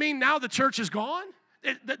does that mean now the church is gone?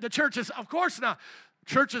 The church is, of course not.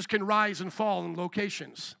 Churches can rise and fall in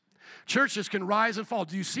locations. Churches can rise and fall.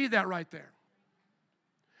 Do you see that right there?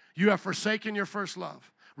 You have forsaken your first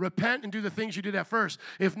love. Repent and do the things you did at first.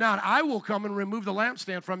 If not, I will come and remove the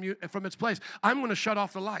lampstand from its place. I'm going to shut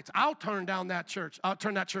off the lights. I'll turn down that church. I'll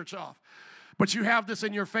turn that church off. But you have this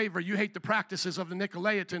in your favor. You hate the practices of the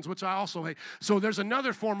Nicolaitans, which I also hate. So there's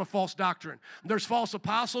another form of false doctrine. There's false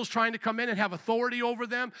apostles trying to come in and have authority over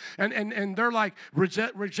them, and they're like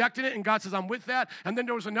rejecting it, and God says, I'm with that. And then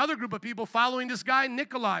there was another group of people following this guy,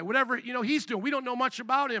 Nikolai, whatever he's doing. We don't know much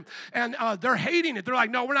about him. And they're hating it. They're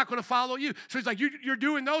like, no, we're not going to follow you. So he's like, you're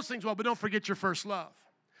doing those things well, but don't forget your first love.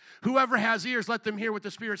 Whoever has ears, let them hear what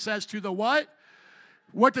the Spirit says to the what?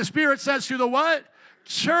 What the Spirit says to the what?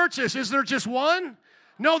 Churches. Is there just one?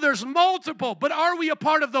 No, there's multiple. But are we a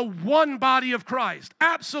part of the one body of Christ?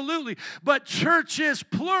 Absolutely. But churches,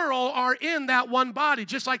 plural, are in that one body,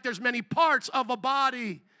 just like there's many parts of a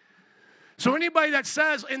body. So anybody that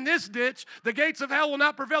says in this ditch, the gates of hell will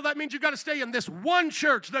not prevail, that means you've got to stay in this one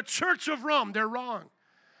church, the Church of Rome. They're wrong.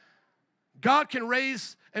 God can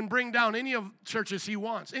raise and bring down any of churches he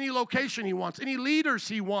wants, any location he wants, any leaders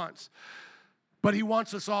he wants. But he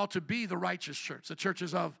wants us all to be the righteous church, the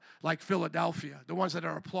churches of like Philadelphia, the ones that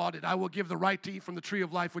are applauded. I will give the right to eat from the tree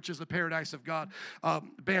of life, which is the paradise of God.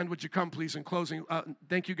 Band, would you come, please, in closing?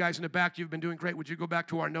 Thank you guys in the back. You've been doing great. Would you go back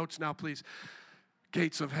to our notes now, please?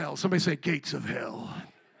 Gates of hell. Somebody say, gates of hell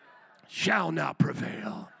shall not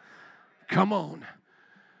prevail. Come on.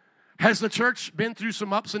 Has the church been through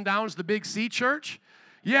some ups and downs, the big C church?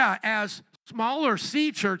 Yeah, as smaller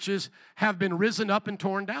C churches have been risen up and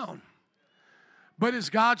torn down. But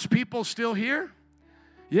is God's people still here?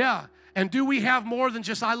 Yeah. And do we have more than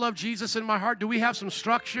just I love Jesus in my heart? Do we have some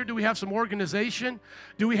structure? Do we have some organization?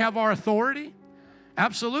 Do we have our authority?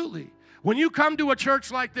 Absolutely. When you come to a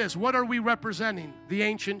church like this, what are we representing? The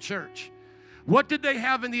ancient church. What did they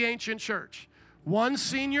have in the ancient church? One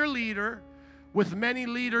senior leader with many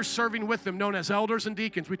leaders serving with them, known as elders and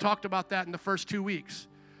deacons. We talked about that in the first 2 weeks.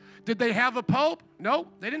 Did they have a pope? No,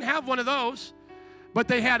 they didn't have one of those. But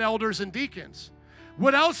they had elders and deacons.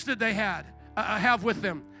 What else did they have with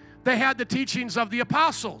them? They had the teachings of the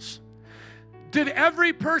apostles. Did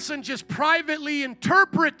every person just privately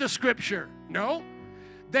interpret the scripture? No.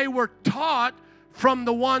 They were taught from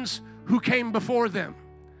the ones who came before them.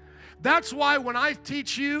 That's why when I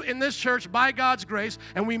teach you in this church by God's grace,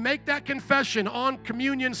 and we make that confession on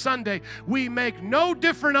Communion Sunday, we make no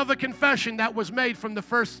different of a confession that was made from the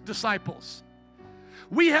first disciples.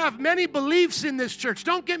 We have many beliefs in this church.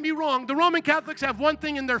 Don't get me wrong. The Roman Catholics have one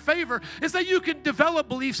thing in their favor, is that you can develop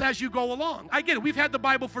beliefs as you go along. I get it. We've had the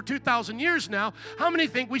Bible for 2,000 years now. How many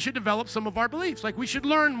think we should develop some of our beliefs? Like we should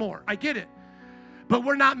learn more. I get it. But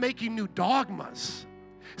we're not making new dogmas.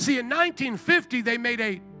 See, in 1950, they made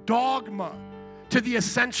a dogma to the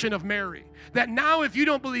ascension of Mary. That now if you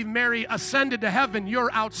don't believe Mary ascended to heaven,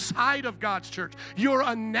 you're outside of God's church. You're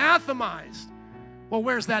anathemized. Well,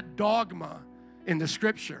 where's that dogma in the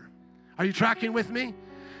scripture? Are you tracking with me?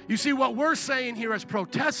 You see, what we're saying here as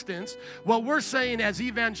Protestants, what we're saying as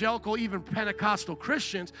evangelical, even Pentecostal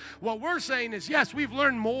Christians, what we're saying is, yes, we've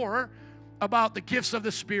learned more about the gifts of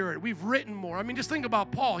the Spirit. We've written more. I mean, just think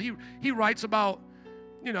about Paul. He writes about,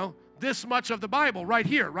 this much of the Bible right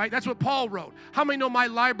here, right? That's what Paul wrote. How many know my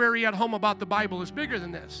library at home about the Bible is bigger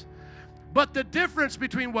than this? But the difference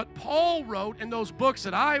between what Paul wrote and those books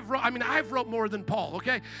that I've wrote more than Paul,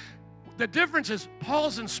 okay? The difference is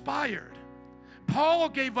Paul's inspired. Paul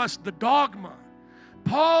gave us the dogma.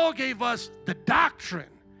 Paul gave us the doctrine.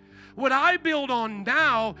 What I build on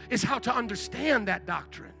now is how to understand that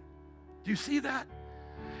doctrine. Do you see that?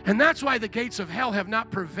 And that's why the gates of hell have not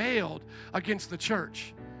prevailed against the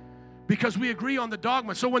church. because we agree on the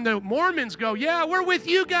dogma. So when the Mormons go, yeah, we're with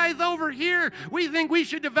you guys over here. We think we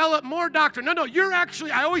should develop more doctrine. No, you're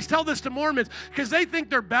actually, I always tell this to Mormons because they think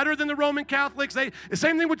they're better than the Roman Catholics. The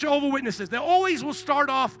same thing with Jehovah's Witnesses. They always will start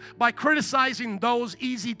off by criticizing those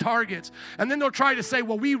easy targets. And then they'll try to say,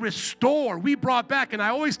 well, we restore, we brought back. And I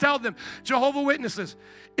always tell them, Jehovah's Witnesses,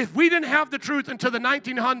 if we didn't have the truth until the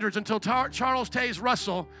 1900s, until Charles Taze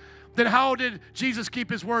Russell, then how did Jesus keep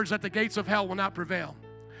his words that the gates of hell will not prevail?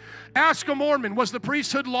 Ask a Mormon, was the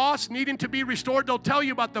priesthood lost, needing to be restored? They'll tell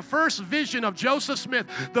you about the first vision of Joseph Smith.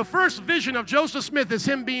 The first vision of Joseph Smith is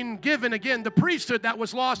him being given again the priesthood that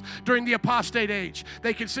was lost during the apostate age.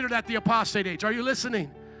 They consider that the apostate age. Are you listening?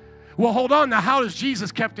 Well, hold on. Now, how has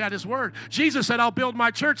Jesus kept at his word? Jesus said, I'll build my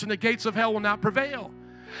church and the gates of hell will not prevail.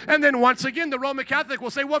 And then once again, the Roman Catholic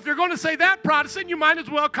will say, well, if you're going to say that, Protestant, you might as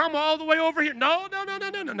well come all the way over here. No,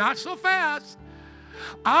 not so fast.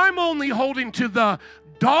 I'm only holding to the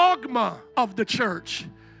dogma of the church,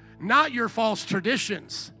 not your false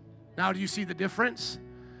traditions. Now do you see the difference?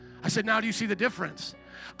 I said, now do you see the difference?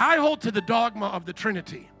 I hold to the dogma of the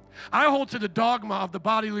Trinity. I hold to the dogma of the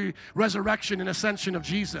bodily resurrection and ascension of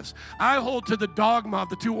Jesus. I hold to the dogma of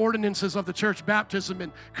the two ordinances of the church, baptism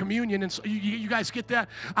and communion. And so you guys get that?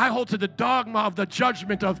 I hold to the dogma of the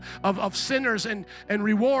judgment of sinners and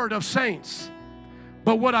reward of saints.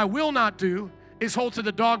 But what I will not do is hold to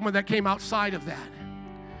the dogma that came outside of that.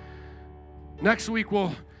 Next week,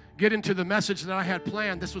 we'll get into the message that I had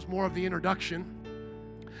planned. This was more of the introduction.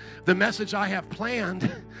 The message I have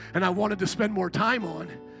planned, and I wanted to spend more time on,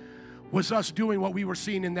 was us doing what we were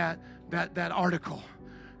seeing in that article,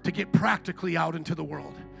 to get practically out into the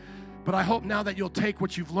world. But I hope now that you'll take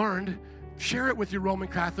what you've learned, share it with your Roman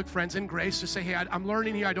Catholic friends in grace, to say, hey, I'm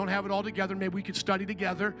learning here, I don't have it all together, maybe we could study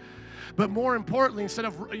together. But more importantly, instead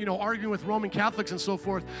of arguing with Roman Catholics and so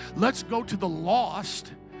forth, let's go to the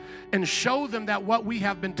lost and show them that what we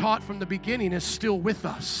have been taught from the beginning is still with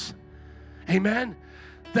us. Amen?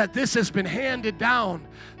 That this has been handed down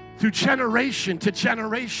through generation to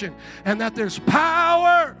generation, and that there's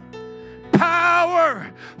power,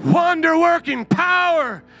 wonder-working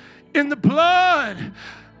power in the blood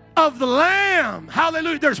of the Lamb.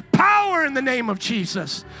 Hallelujah. There's power in the name of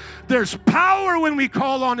Jesus. There's power when we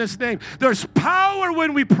call on His name. There's power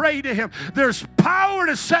when we pray to Him. There's power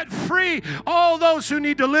to set free all those who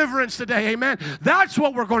need deliverance today. Amen. That's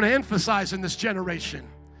what we're going to emphasize in this generation.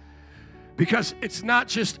 Because it's not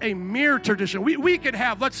just a mere tradition. We could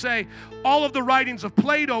have, let's say, all of the writings of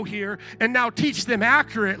Plato here and now teach them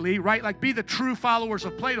accurately, right? Like be the true followers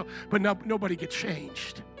of Plato, but nobody gets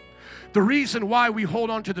changed. The reason why we hold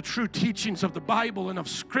on to the true teachings of the Bible and of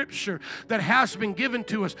Scripture that has been given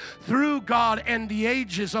to us through God and the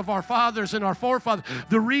ages of our fathers and our forefathers,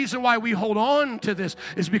 the reason why we hold on to this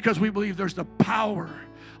is because we believe there's the power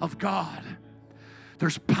of God.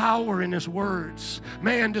 There's power in His words.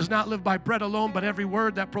 Man does not live by bread alone, but every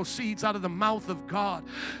word that proceeds out of the mouth of God.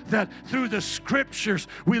 That through the Scriptures,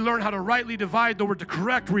 we learn how to rightly divide the word, to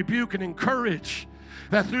correct, rebuke, and encourage.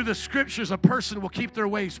 That through the Scriptures, a person will keep their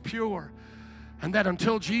ways pure. And that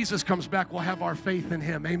until Jesus comes back, we'll have our faith in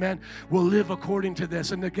Him. Amen. We'll live according to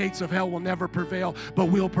this, and the gates of hell will never prevail, but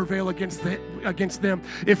we'll prevail against them.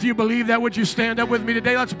 If you believe that, would you stand up with me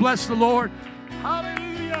today? Let's bless the Lord.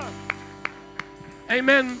 Hallelujah.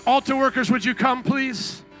 Amen. Altar workers, would you come,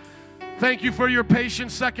 please? Thank you for your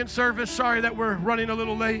patience. Second service. Sorry that we're running a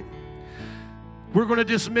little late. We're going to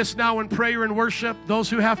dismiss now in prayer and worship. Those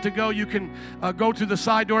who have to go, you can go to the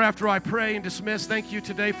side door after I pray and dismiss. Thank you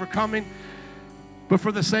today for coming. But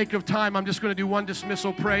for the sake of time, I'm just going to do one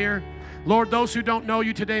dismissal prayer. Lord, those who don't know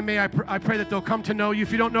you today, may I pray that they'll come to know you.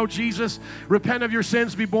 If you don't know Jesus, repent of your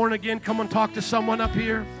sins, be born again. Come and talk to someone up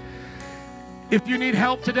here. If you need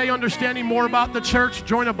help today understanding more about the church,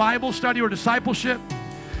 join a Bible study or discipleship.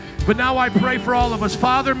 But now I pray for all of us.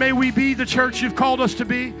 Father, may we be the church you've called us to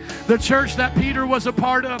be, the church that Peter was a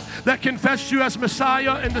part of, that confessed you as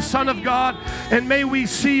Messiah and the Son of God. And may we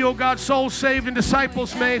see, oh God, souls saved and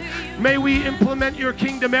disciples made. May we implement your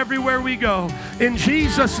kingdom everywhere we go. In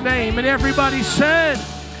Jesus' name. And everybody said,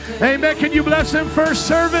 amen. Can you bless Him? First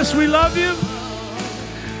service, we love you.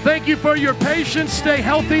 Thank you for your patience. Stay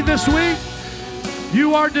healthy this week.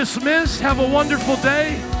 You are dismissed. Have a wonderful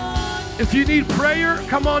day. If you need prayer,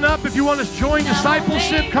 come on up. If you want to join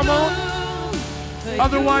discipleship, come on.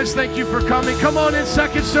 Otherwise, thank you for coming. Come on in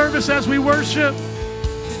second service as we worship.